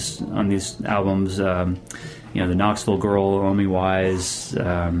on these albums. The Knoxville Girl, Omi Wise.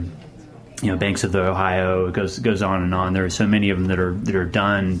 Banks of the Ohio. It goes on and on. There are so many of them that are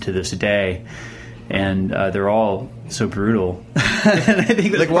done to this day, and they're all so brutal. And I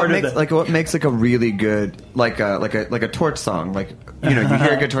think that's what makes like a really good like a Torch song, like you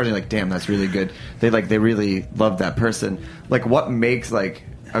hear a good Torch and you're like, damn, that's really good. They really love that person. Like, what makes like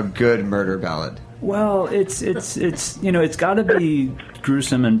a good murder ballad? Well, it's got to be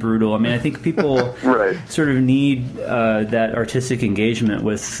gruesome and brutal. I mean, I think people sort of need that artistic engagement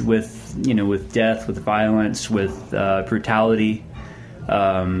with death, with violence, with brutality.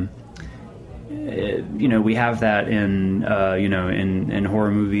 We have that in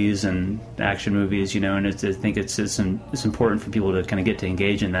horror movies and action movies, and I think it's important for people to kind of get to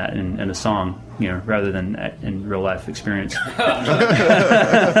engage in that in a song, rather than in real life experience.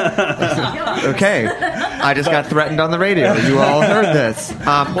 Okay, I just got threatened on the radio. You all heard this.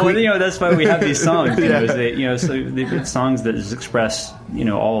 That's why we have these songs. So they're songs that just express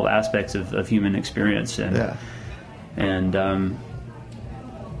all aspects of human experience, and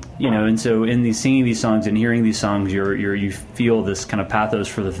and so in singing these songs and hearing these songs, you feel this kind of pathos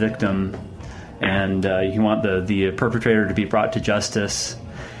for the victim, and you want the perpetrator to be brought to justice.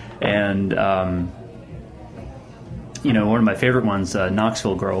 And one of my favorite ones,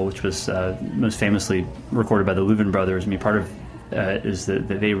 Knoxville Girl, which was most famously recorded by the Louvin Brothers. I mean, part of is that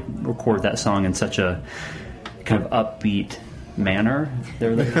they record that song in such a kind of upbeat manner.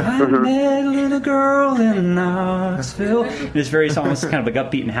 They're like, I met a little girl in Knoxville. It's very almost kind of like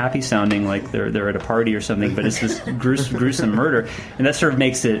upbeat and happy sounding, like they're at a party or something, but it's this gruesome murder, and that sort of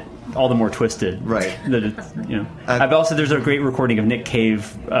makes it all the more twisted. Right. That it's, there's a great recording of Nick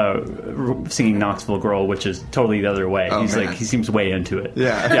Cave singing Knoxville Girl, which is totally the other way. Oh, he seems way into it.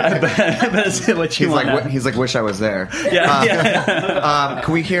 Yeah. But it's what you want. He's like, wish I was there. Yeah.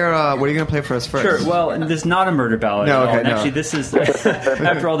 Can we hear? What are you going to play for us first? Sure. Well, this is not a murder ballad. No. At all. Okay. No. Actually, this is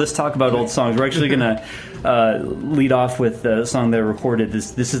after all this talk about old songs, we're actually going to lead off with a song that I recorded.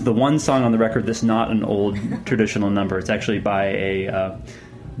 This is the one song on the record that's not an old traditional number. It's actually by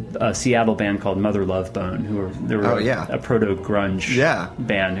a Seattle band called Mother Love Bone, who were a proto grunge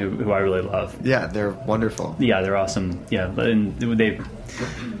band who I really love. Yeah, they're wonderful. Yeah, they're awesome. Yeah, and they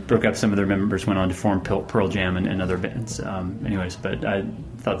broke up. Some of their members went on to form Pearl Jam and other bands. But I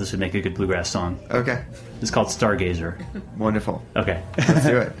thought this would make a good bluegrass song. Okay, it's called Stargazer. Wonderful. Okay, let's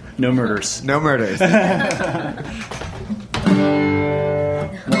do it. No murders. No murders. 1,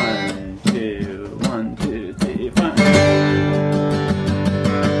 2, 1, 2, 3, 4.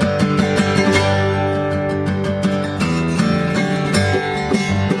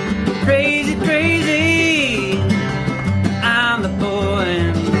 Crazy, crazy, I'm the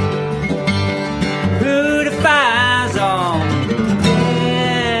boy who defies all.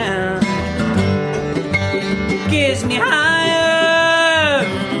 Yeah, gets me higher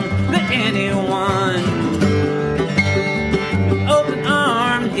than anyone. Open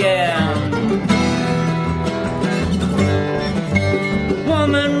armed, yeah.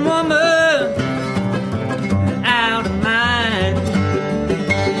 Woman, out of mind.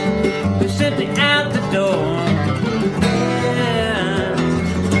 Simply out the door. Yeah.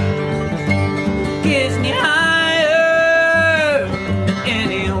 Gets me higher than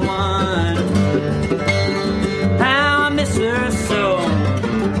anyone. How I miss her so.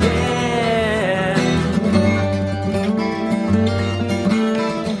 Yeah.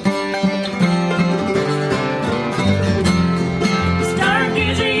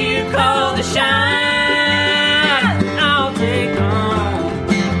 Stargazer, you call the shine. I'll take on.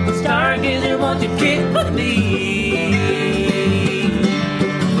 Stargazer, won't you kick with me?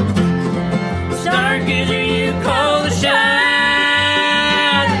 Stargazer, you call the shine,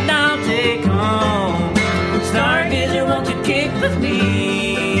 and I'll take home. Stargazer, won't you kick with me?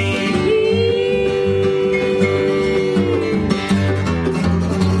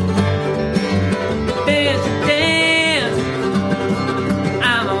 Dance, dance,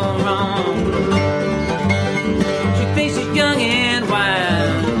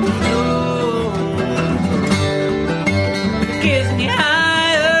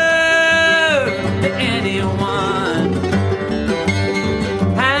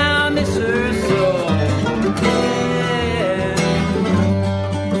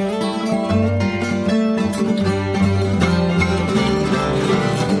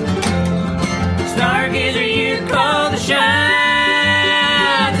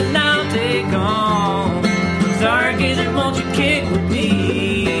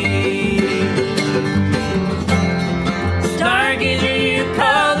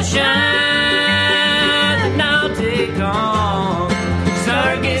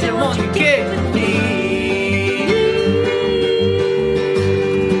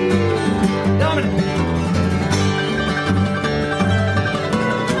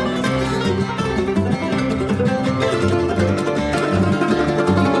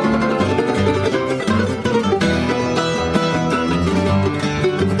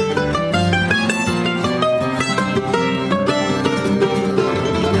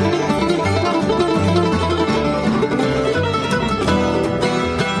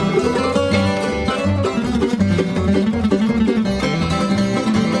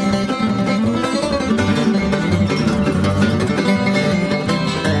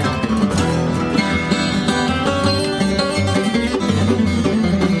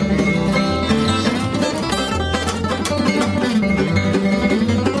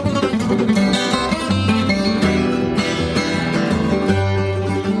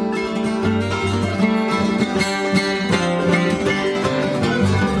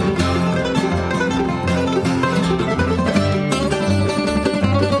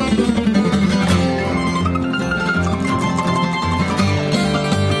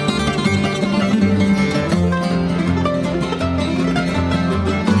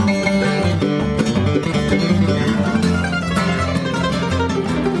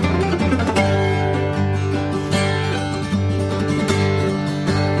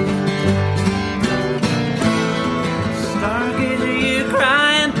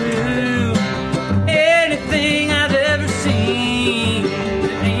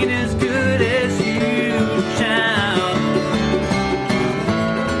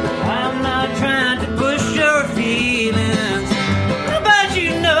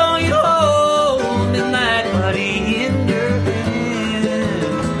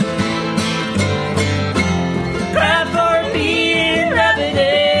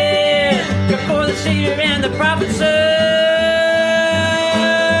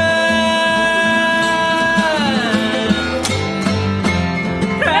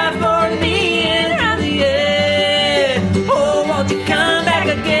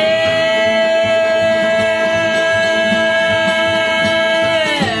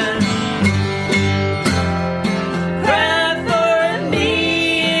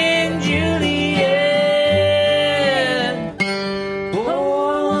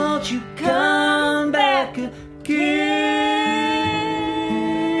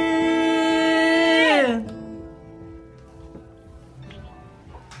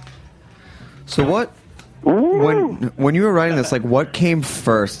 So what? When you were writing this, like, what came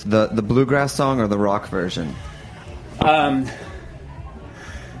first, the bluegrass song or the rock version? Well,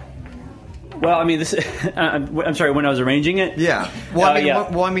 I mean, this. I'm sorry. When I was arranging it, yeah.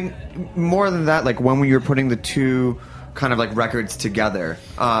 Well, I mean, more than that, like when you were putting the two kind of like records together,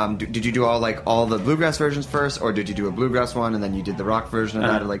 did you do all the bluegrass versions first, or did you do a bluegrass one and then you did the rock version of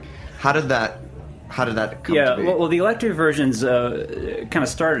that? Or like, how did that come to be? Well, the electric versions kind of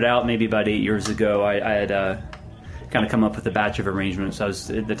started out maybe about 8 years ago. I had kind of come up with a batch of arrangements. I was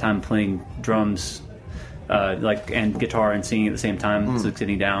at the time playing drums, and guitar and singing at the same time, so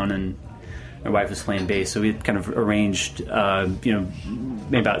sitting down, and my wife was playing bass. So we had kind of arranged,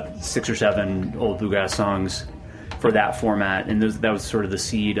 maybe about 6 or 7 old bluegrass songs for that format, and that was sort of the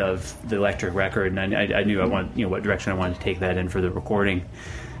seed of the electric record. And I knew what direction I wanted to take that in for the recording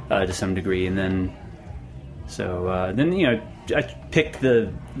to some degree, and then. So I picked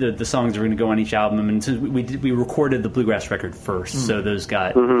the songs that were going to go on each album, and so we recorded the bluegrass record first. So those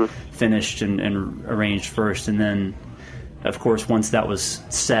got finished and arranged first, and then, of course, once that was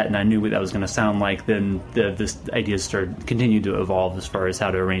set and I knew what that was going to sound like, then this idea continued to evolve as far as how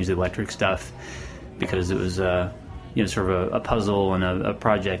to arrange the electric stuff, because it was sort of a puzzle and a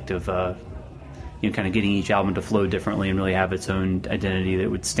project of kind of getting each album to flow differently and really have its own identity that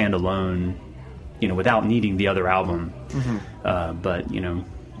would stand alone. Without needing the other album, but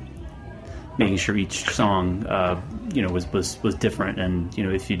making sure each song, was different, and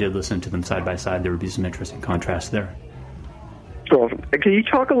if you did listen to them side by side, there would be some interesting contrast there. Awesome. Can you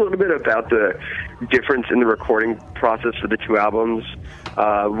talk a little bit about the difference in the recording process for the two albums,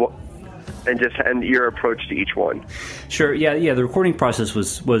 and your approach to each one? Sure. Yeah. The recording process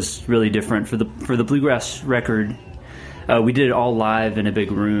was really different for the bluegrass record. We did it all live in a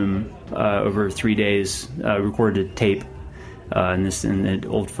big room over 3 days. Recorded tape in the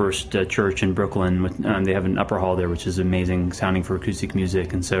Old First Church in Brooklyn. They have an upper hall there, which is amazing sounding for acoustic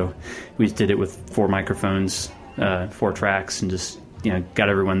music. And so we just did it with 4 microphones, 4 tracks, and just got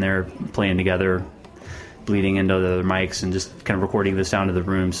everyone there playing together, bleeding into the other mics, and just kind of recording the sound of the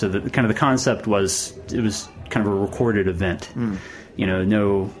room. So the concept was it was kind of a recorded event.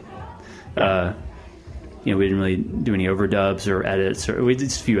 We didn't really do any overdubs or edits, or we did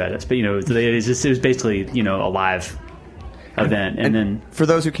just a few edits, but it was basically a live event. And then for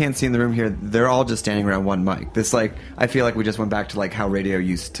those who can't see in the room here, they're all just standing around one mic. This I feel like we just went back to how radio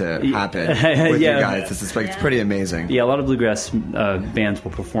used to happen with you guys. It's pretty amazing. Yeah, a lot of bluegrass bands will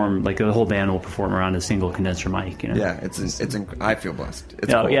perform, the whole band will perform around a single condenser mic. Yeah, I feel blessed.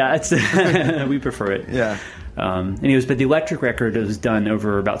 It's cool. Yeah, it's we prefer it. Yeah. Anyways, but the electric record was done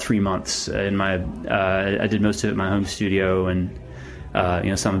over about 3 months. I did most of it in my home studio, and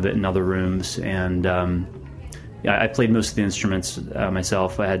some of it in other rooms. And I played most of the instruments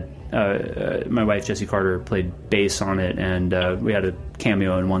myself. I had my wife Jessie Carter played bass on it, and we had a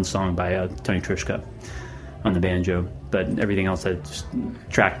cameo in one song by Tony Trischka on the banjo. But everything else I just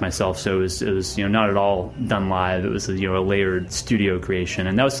tracked myself. So it was not at all done live. It was a layered studio creation,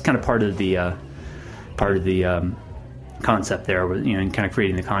 and that was kind of part of the concept there, and kind of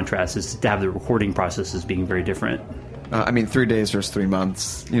creating the contrast is to have the recording process as being very different. 3 days versus 3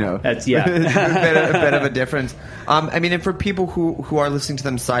 months, That's, a bit of a difference. And for people who are listening to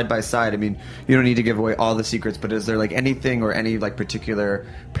them side by side, you don't need to give away all the secrets, but is there anything or any particular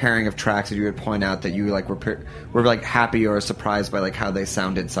pairing of tracks that you would point out that you were happy or surprised by how they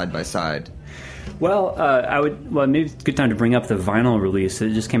sounded side by side? Well, maybe it's a good time to bring up the vinyl release.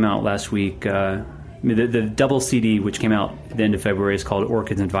 It just came out last week. The double CD, which came out at the end of February, is called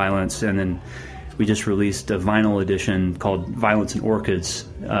Orchids and Violence, and then we just released a vinyl edition called Violence and Orchids.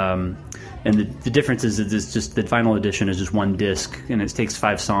 And the difference is that it's just the vinyl edition is just one disc, and it takes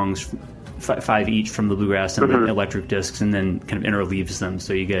 5 songs, 5 each from the bluegrass and the electric discs, and then kind of interleaves them.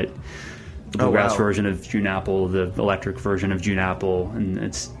 So you get the bluegrass version of June Apple, the electric version of June Apple, and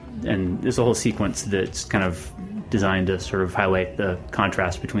there's a whole sequence that's kind of designed to sort of highlight the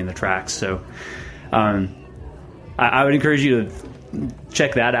contrast between the tracks. So I would encourage you to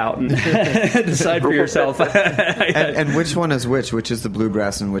check that out and decide for yourself. and which one is which? Which is the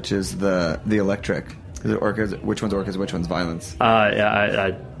bluegrass and which is the electric? Is it orchids? Which one's orchids? Which one's violence?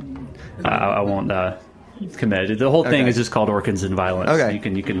 I won't commit. The whole thing is just called Orchids and Violence. Okay.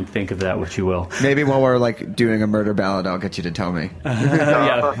 You can think of that what you will. Maybe while we're doing a murder ballad, I'll get you to tell me.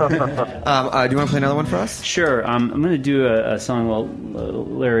 Yeah. Do you want to play another one for us? Sure. I'm going to do a song while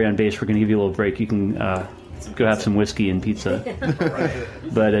Larry on bass. We're going to give you a little break. You can go have some whiskey and pizza.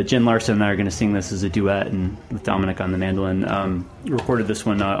 But Jen Larson and I are going to sing this as a duet, and with Dominic on the mandolin. Recorded this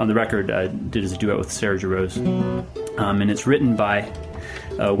one on the record. Did as a duet with Sarah Jarosz. And it's written by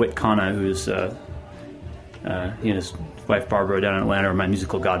Whit Kana, who's he and his wife Barbara down in Atlanta are my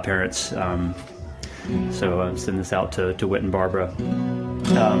musical godparents. So I'm sending this out to Whit and Barbara.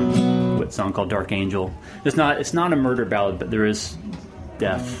 Whit's song called Dark Angel. It's not a murder ballad, but there is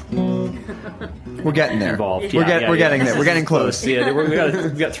death. We're getting there. Involved. We're getting there. We're getting close. Yeah,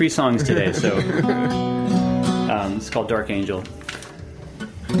 we've got 3 songs today, so it's called Dark Angel.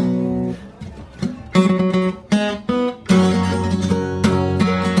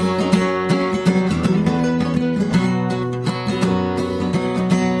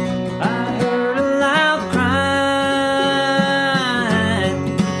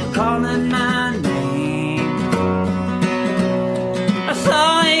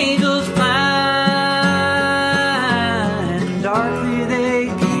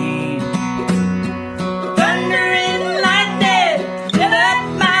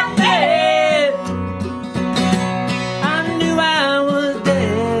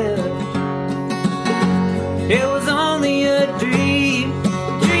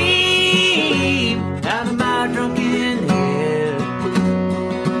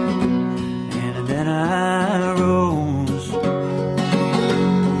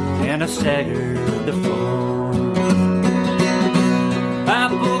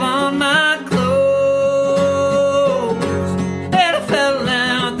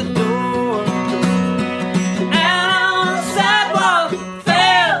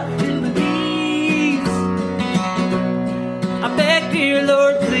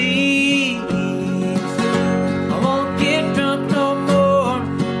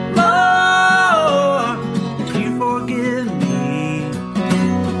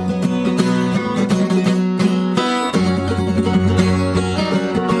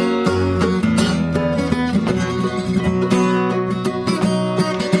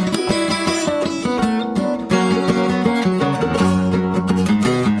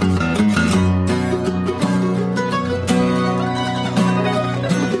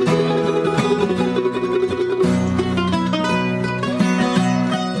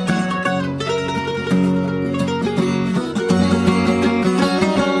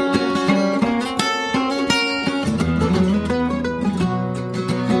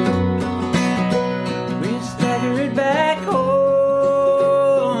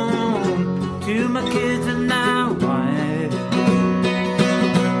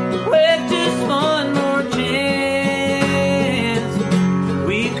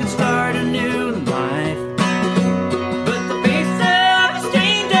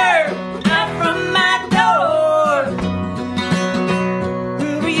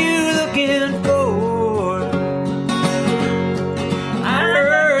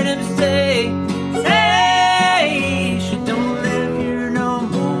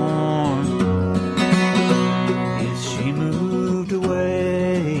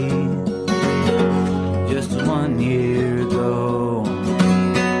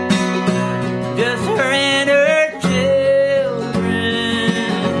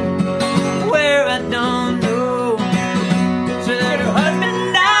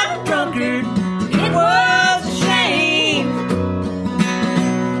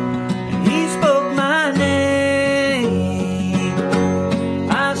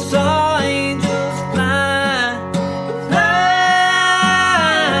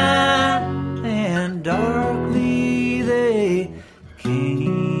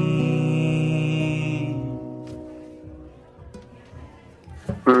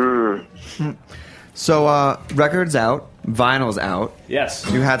 So, records out, vinyl's out. Yes.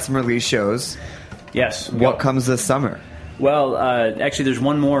 You had some release shows. Yes. What comes this summer? Well, actually, there's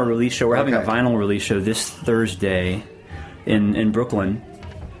one more release show. We're having a vinyl release show this Thursday in Brooklyn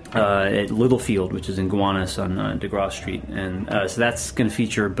at Littlefield, which is in Gowanus on DeGrasse Street. And so that's going to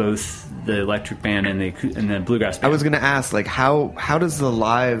feature both the electric band and the bluegrass band. I was going to ask, like, how does the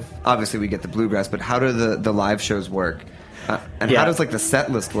live... Obviously, we get the bluegrass, but how do the live shows work? And how does like the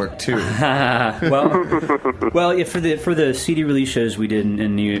set list work too? well, yeah, for the CD release shows we did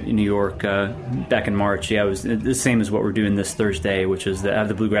in New York back in March, it was the same as what we're doing this Thursday, which is have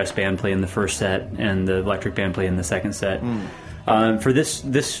the bluegrass band play in the first set and the electric band play in the second set. For this,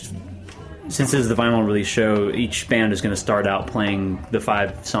 since this is the vinyl release show, each band is going to start out playing the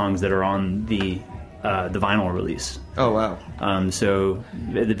 5 songs that are on the vinyl release. Oh wow! So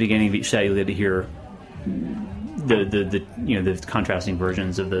at the beginning of each set, you'll get to hear the contrasting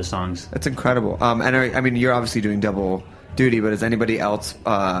versions of those songs. That's incredible. And I mean, you're obviously doing double duty, but is anybody else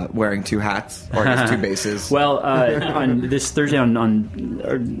wearing 2 hats or just 2 basses? Well, on this Thursday, on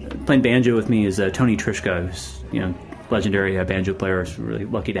playing banjo with me is Tony Trischka, who's legendary banjo player. It's really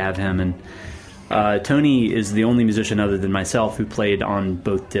lucky to have him, and Tony is the only musician other than myself who played on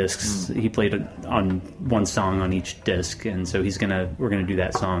both discs. He played on one song on each disc, and so we're gonna do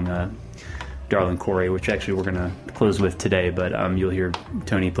that song, Darlin' Corey, which actually we're gonna close with today. But you'll hear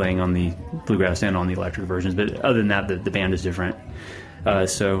Tony playing on the bluegrass and on the electric versions. But other than that, the band is different.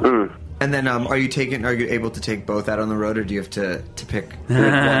 And then, are you able to take both out on the road, or do you have to pick one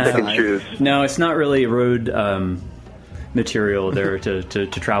side? No, it's not really road material there to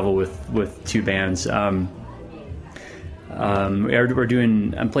travel with two bands. I'm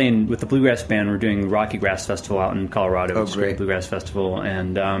playing with the bluegrass band. We're doing Rocky Grass Festival out in Colorado. It's a great bluegrass festival,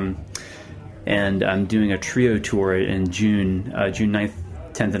 and I'm doing a trio tour in June 9th,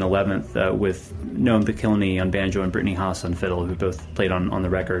 10th, and 11th with Noam Pickilney on banjo and Brittany Haas on fiddle, who both played on the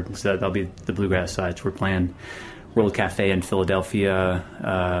record. So that'll be the bluegrass side. So we're playing World Cafe in Philadelphia,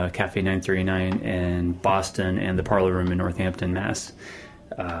 Cafe 939 in Boston, and the Parlor Room in Northampton, Mass.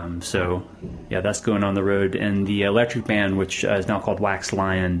 So that's going on the road. And the electric band, which is now called Wax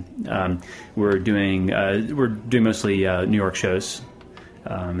Lion, we're doing mostly New York shows.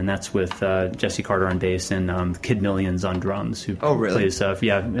 And that's with Jesse Carter on bass and Kid Millions on drums, who plays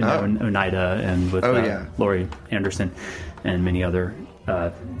Oneida, and with Laurie Anderson and many other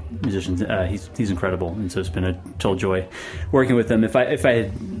musicians. He's incredible, and so it's been a total joy working with him. If I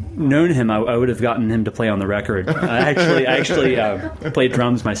had known him, I would have gotten him to play on the record. I actually played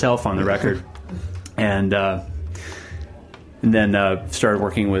drums myself on the record, and then started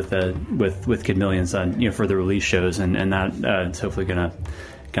working with Kid Millions on for the release shows, and that it's hopefully going to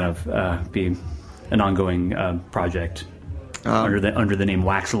kind of be an ongoing project under the name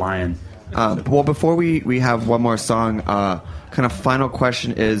Wax Lion. Well, before we have one more song, kind of final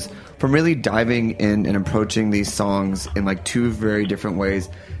question is, from really diving in and approaching these songs in like two very different ways,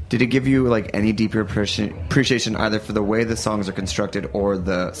 did it give you like any deeper appreciation either for the way the songs are constructed or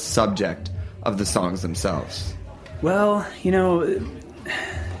the subject of the songs themselves? Well,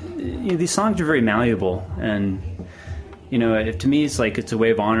 these songs are very malleable, and to me it's a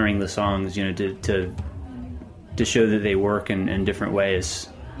way of honoring the songs, to show that they work in different ways.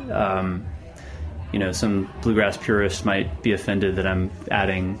 Some bluegrass purists might be offended that I'm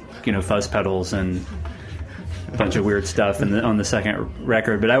adding, fuzz pedals and a bunch of weird stuff on the second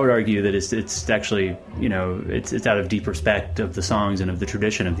record, but I would argue that it's actually, it's out of deep respect of the songs and of the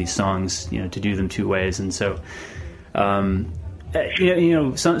tradition of these songs, to do them two ways. And so, some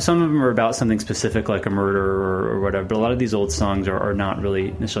of them are about something specific, like a murder or whatever, but a lot of these old songs are not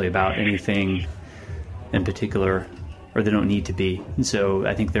really necessarily about anything in particular, or they don't need to be. And so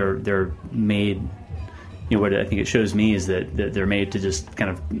I think they're made, what I think it shows me is that they're made to just kind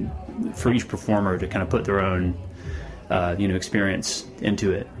of, for each performer to kind of put their own, experience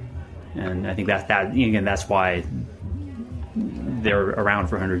into it. And I think that's why they're around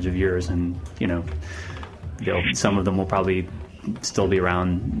for hundreds of years, and, some of them will probably still be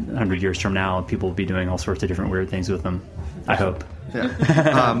around 100 years from now. People will be doing all sorts of different weird things with them, I hope.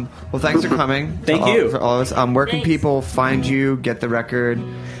 Yeah. Well, thanks for coming. Thank you. For all of us. Where can people find you, get the record,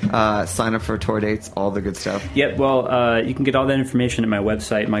 sign up for tour dates, all the good stuff? Yep. Well, you can get all that information at my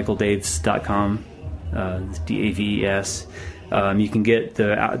website, michaeldaves.com. Daves. You can get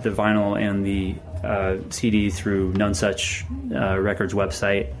the vinyl and the CD through None Such Records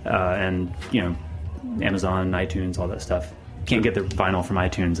website, and Amazon, iTunes, all that stuff. Can't get the vinyl from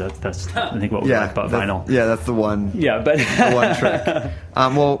iTunes. That's I think what we like about vinyl. Yeah, that's the one. Yeah, but the one trick.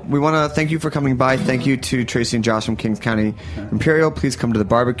 Well, we want to thank you for coming by. Thank you to Tracy and Josh from Kings County Imperial. Please come to the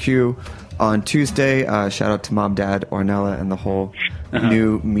barbecue on Tuesday. Shout out to Mom, Dad, Ornella, and the whole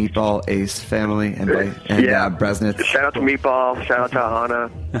new Meatball Ace family and Bresnitz. Shout out to Meatball. Shout out to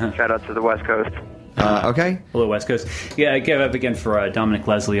Ahana. Shout out to the West Coast. Okay. Hello, West Coast. Yeah, I give up again for Dominic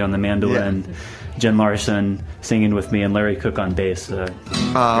Leslie on the mandolin, Jen Larson singing with me, and Larry Cook on bass.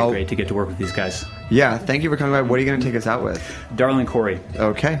 Great to get to work with these guys. Yeah, thank you for coming by. What are you going to take us out with? Darlin' Corey.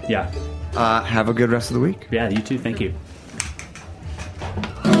 Okay. Yeah. Have a good rest of the week. Yeah, you too. Thank you.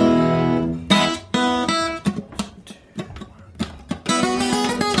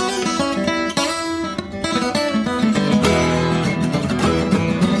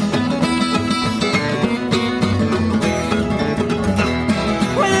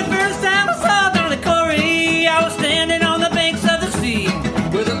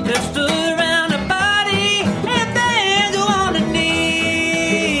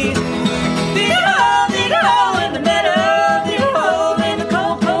 Dig a hole in the meadow.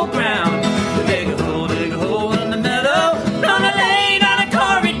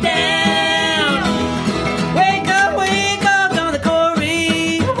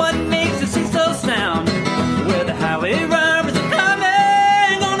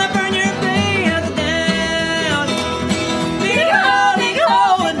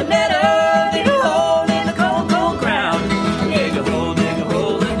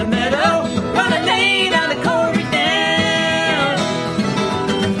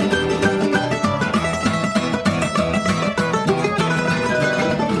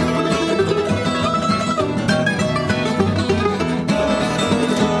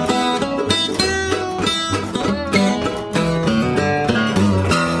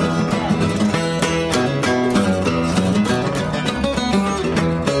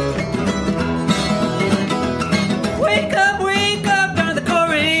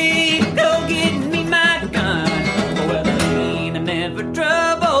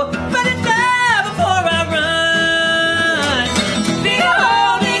 boat, but it's die before I run. Dig a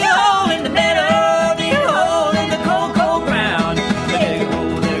hole in the meadow, dig a hole in the cold, cold ground. Dig a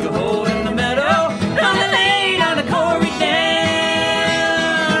hole in the meadow, gonna lay down the Corey down.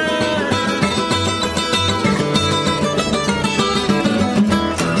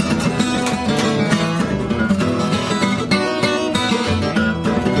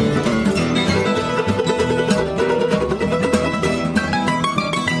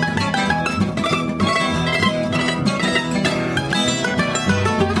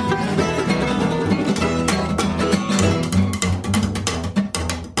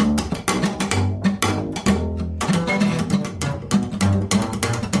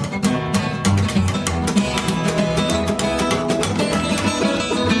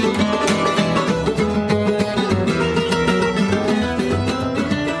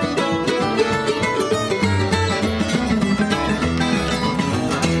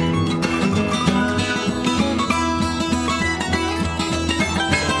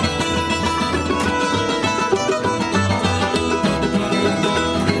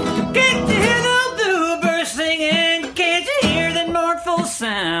 Can't you hear the bluebirds singing? Can't you hear the mournful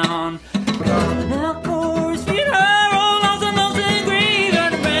sound? Now chorus feet are all lost and lost and grieve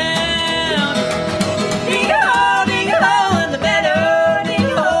on the ground. Dig a hole in the meadow, dig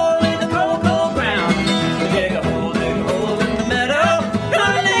a hole in the cold, cold ground. Dig a hole in the meadow,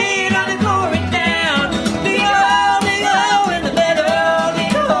 gonna lay down the Corey down. Dig a hole in the meadow,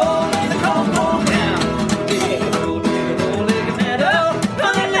 dig a hole in the cold, cold ground. Dig a hole in the meadow,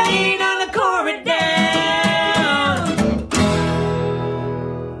 gonna lay down the Corey down.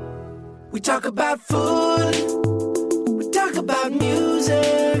 We talk about food, we talk about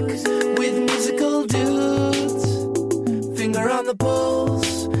music with musical dudes. Finger on the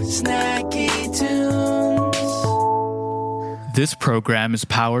pulse, snacky tunes. This program is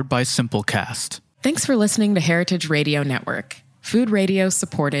powered by Simplecast. Thanks for listening to Heritage Radio Network, food radio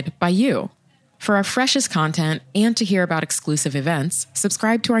supported by you. For our freshest content and to hear about exclusive events,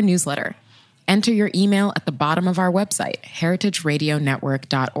 subscribe to our newsletter. Enter your email at the bottom of our website,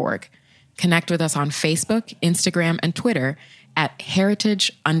 heritageradionetwork.org. Connect with us on Facebook, Instagram, and Twitter at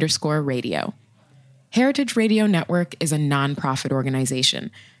heritage_radio. Heritage Radio Network is a nonprofit organization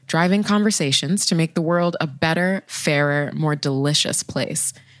driving conversations to make the world a better, fairer, more delicious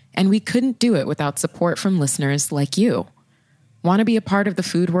place. And we couldn't do it without support from listeners like you. Want to be a part of the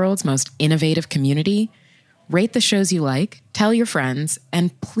food world's most innovative community? Rate the shows you like, tell your friends,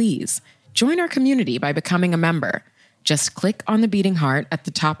 and please join our community by becoming a member. Just click on the beating heart at the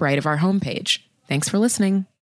top right of our homepage. Thanks for listening.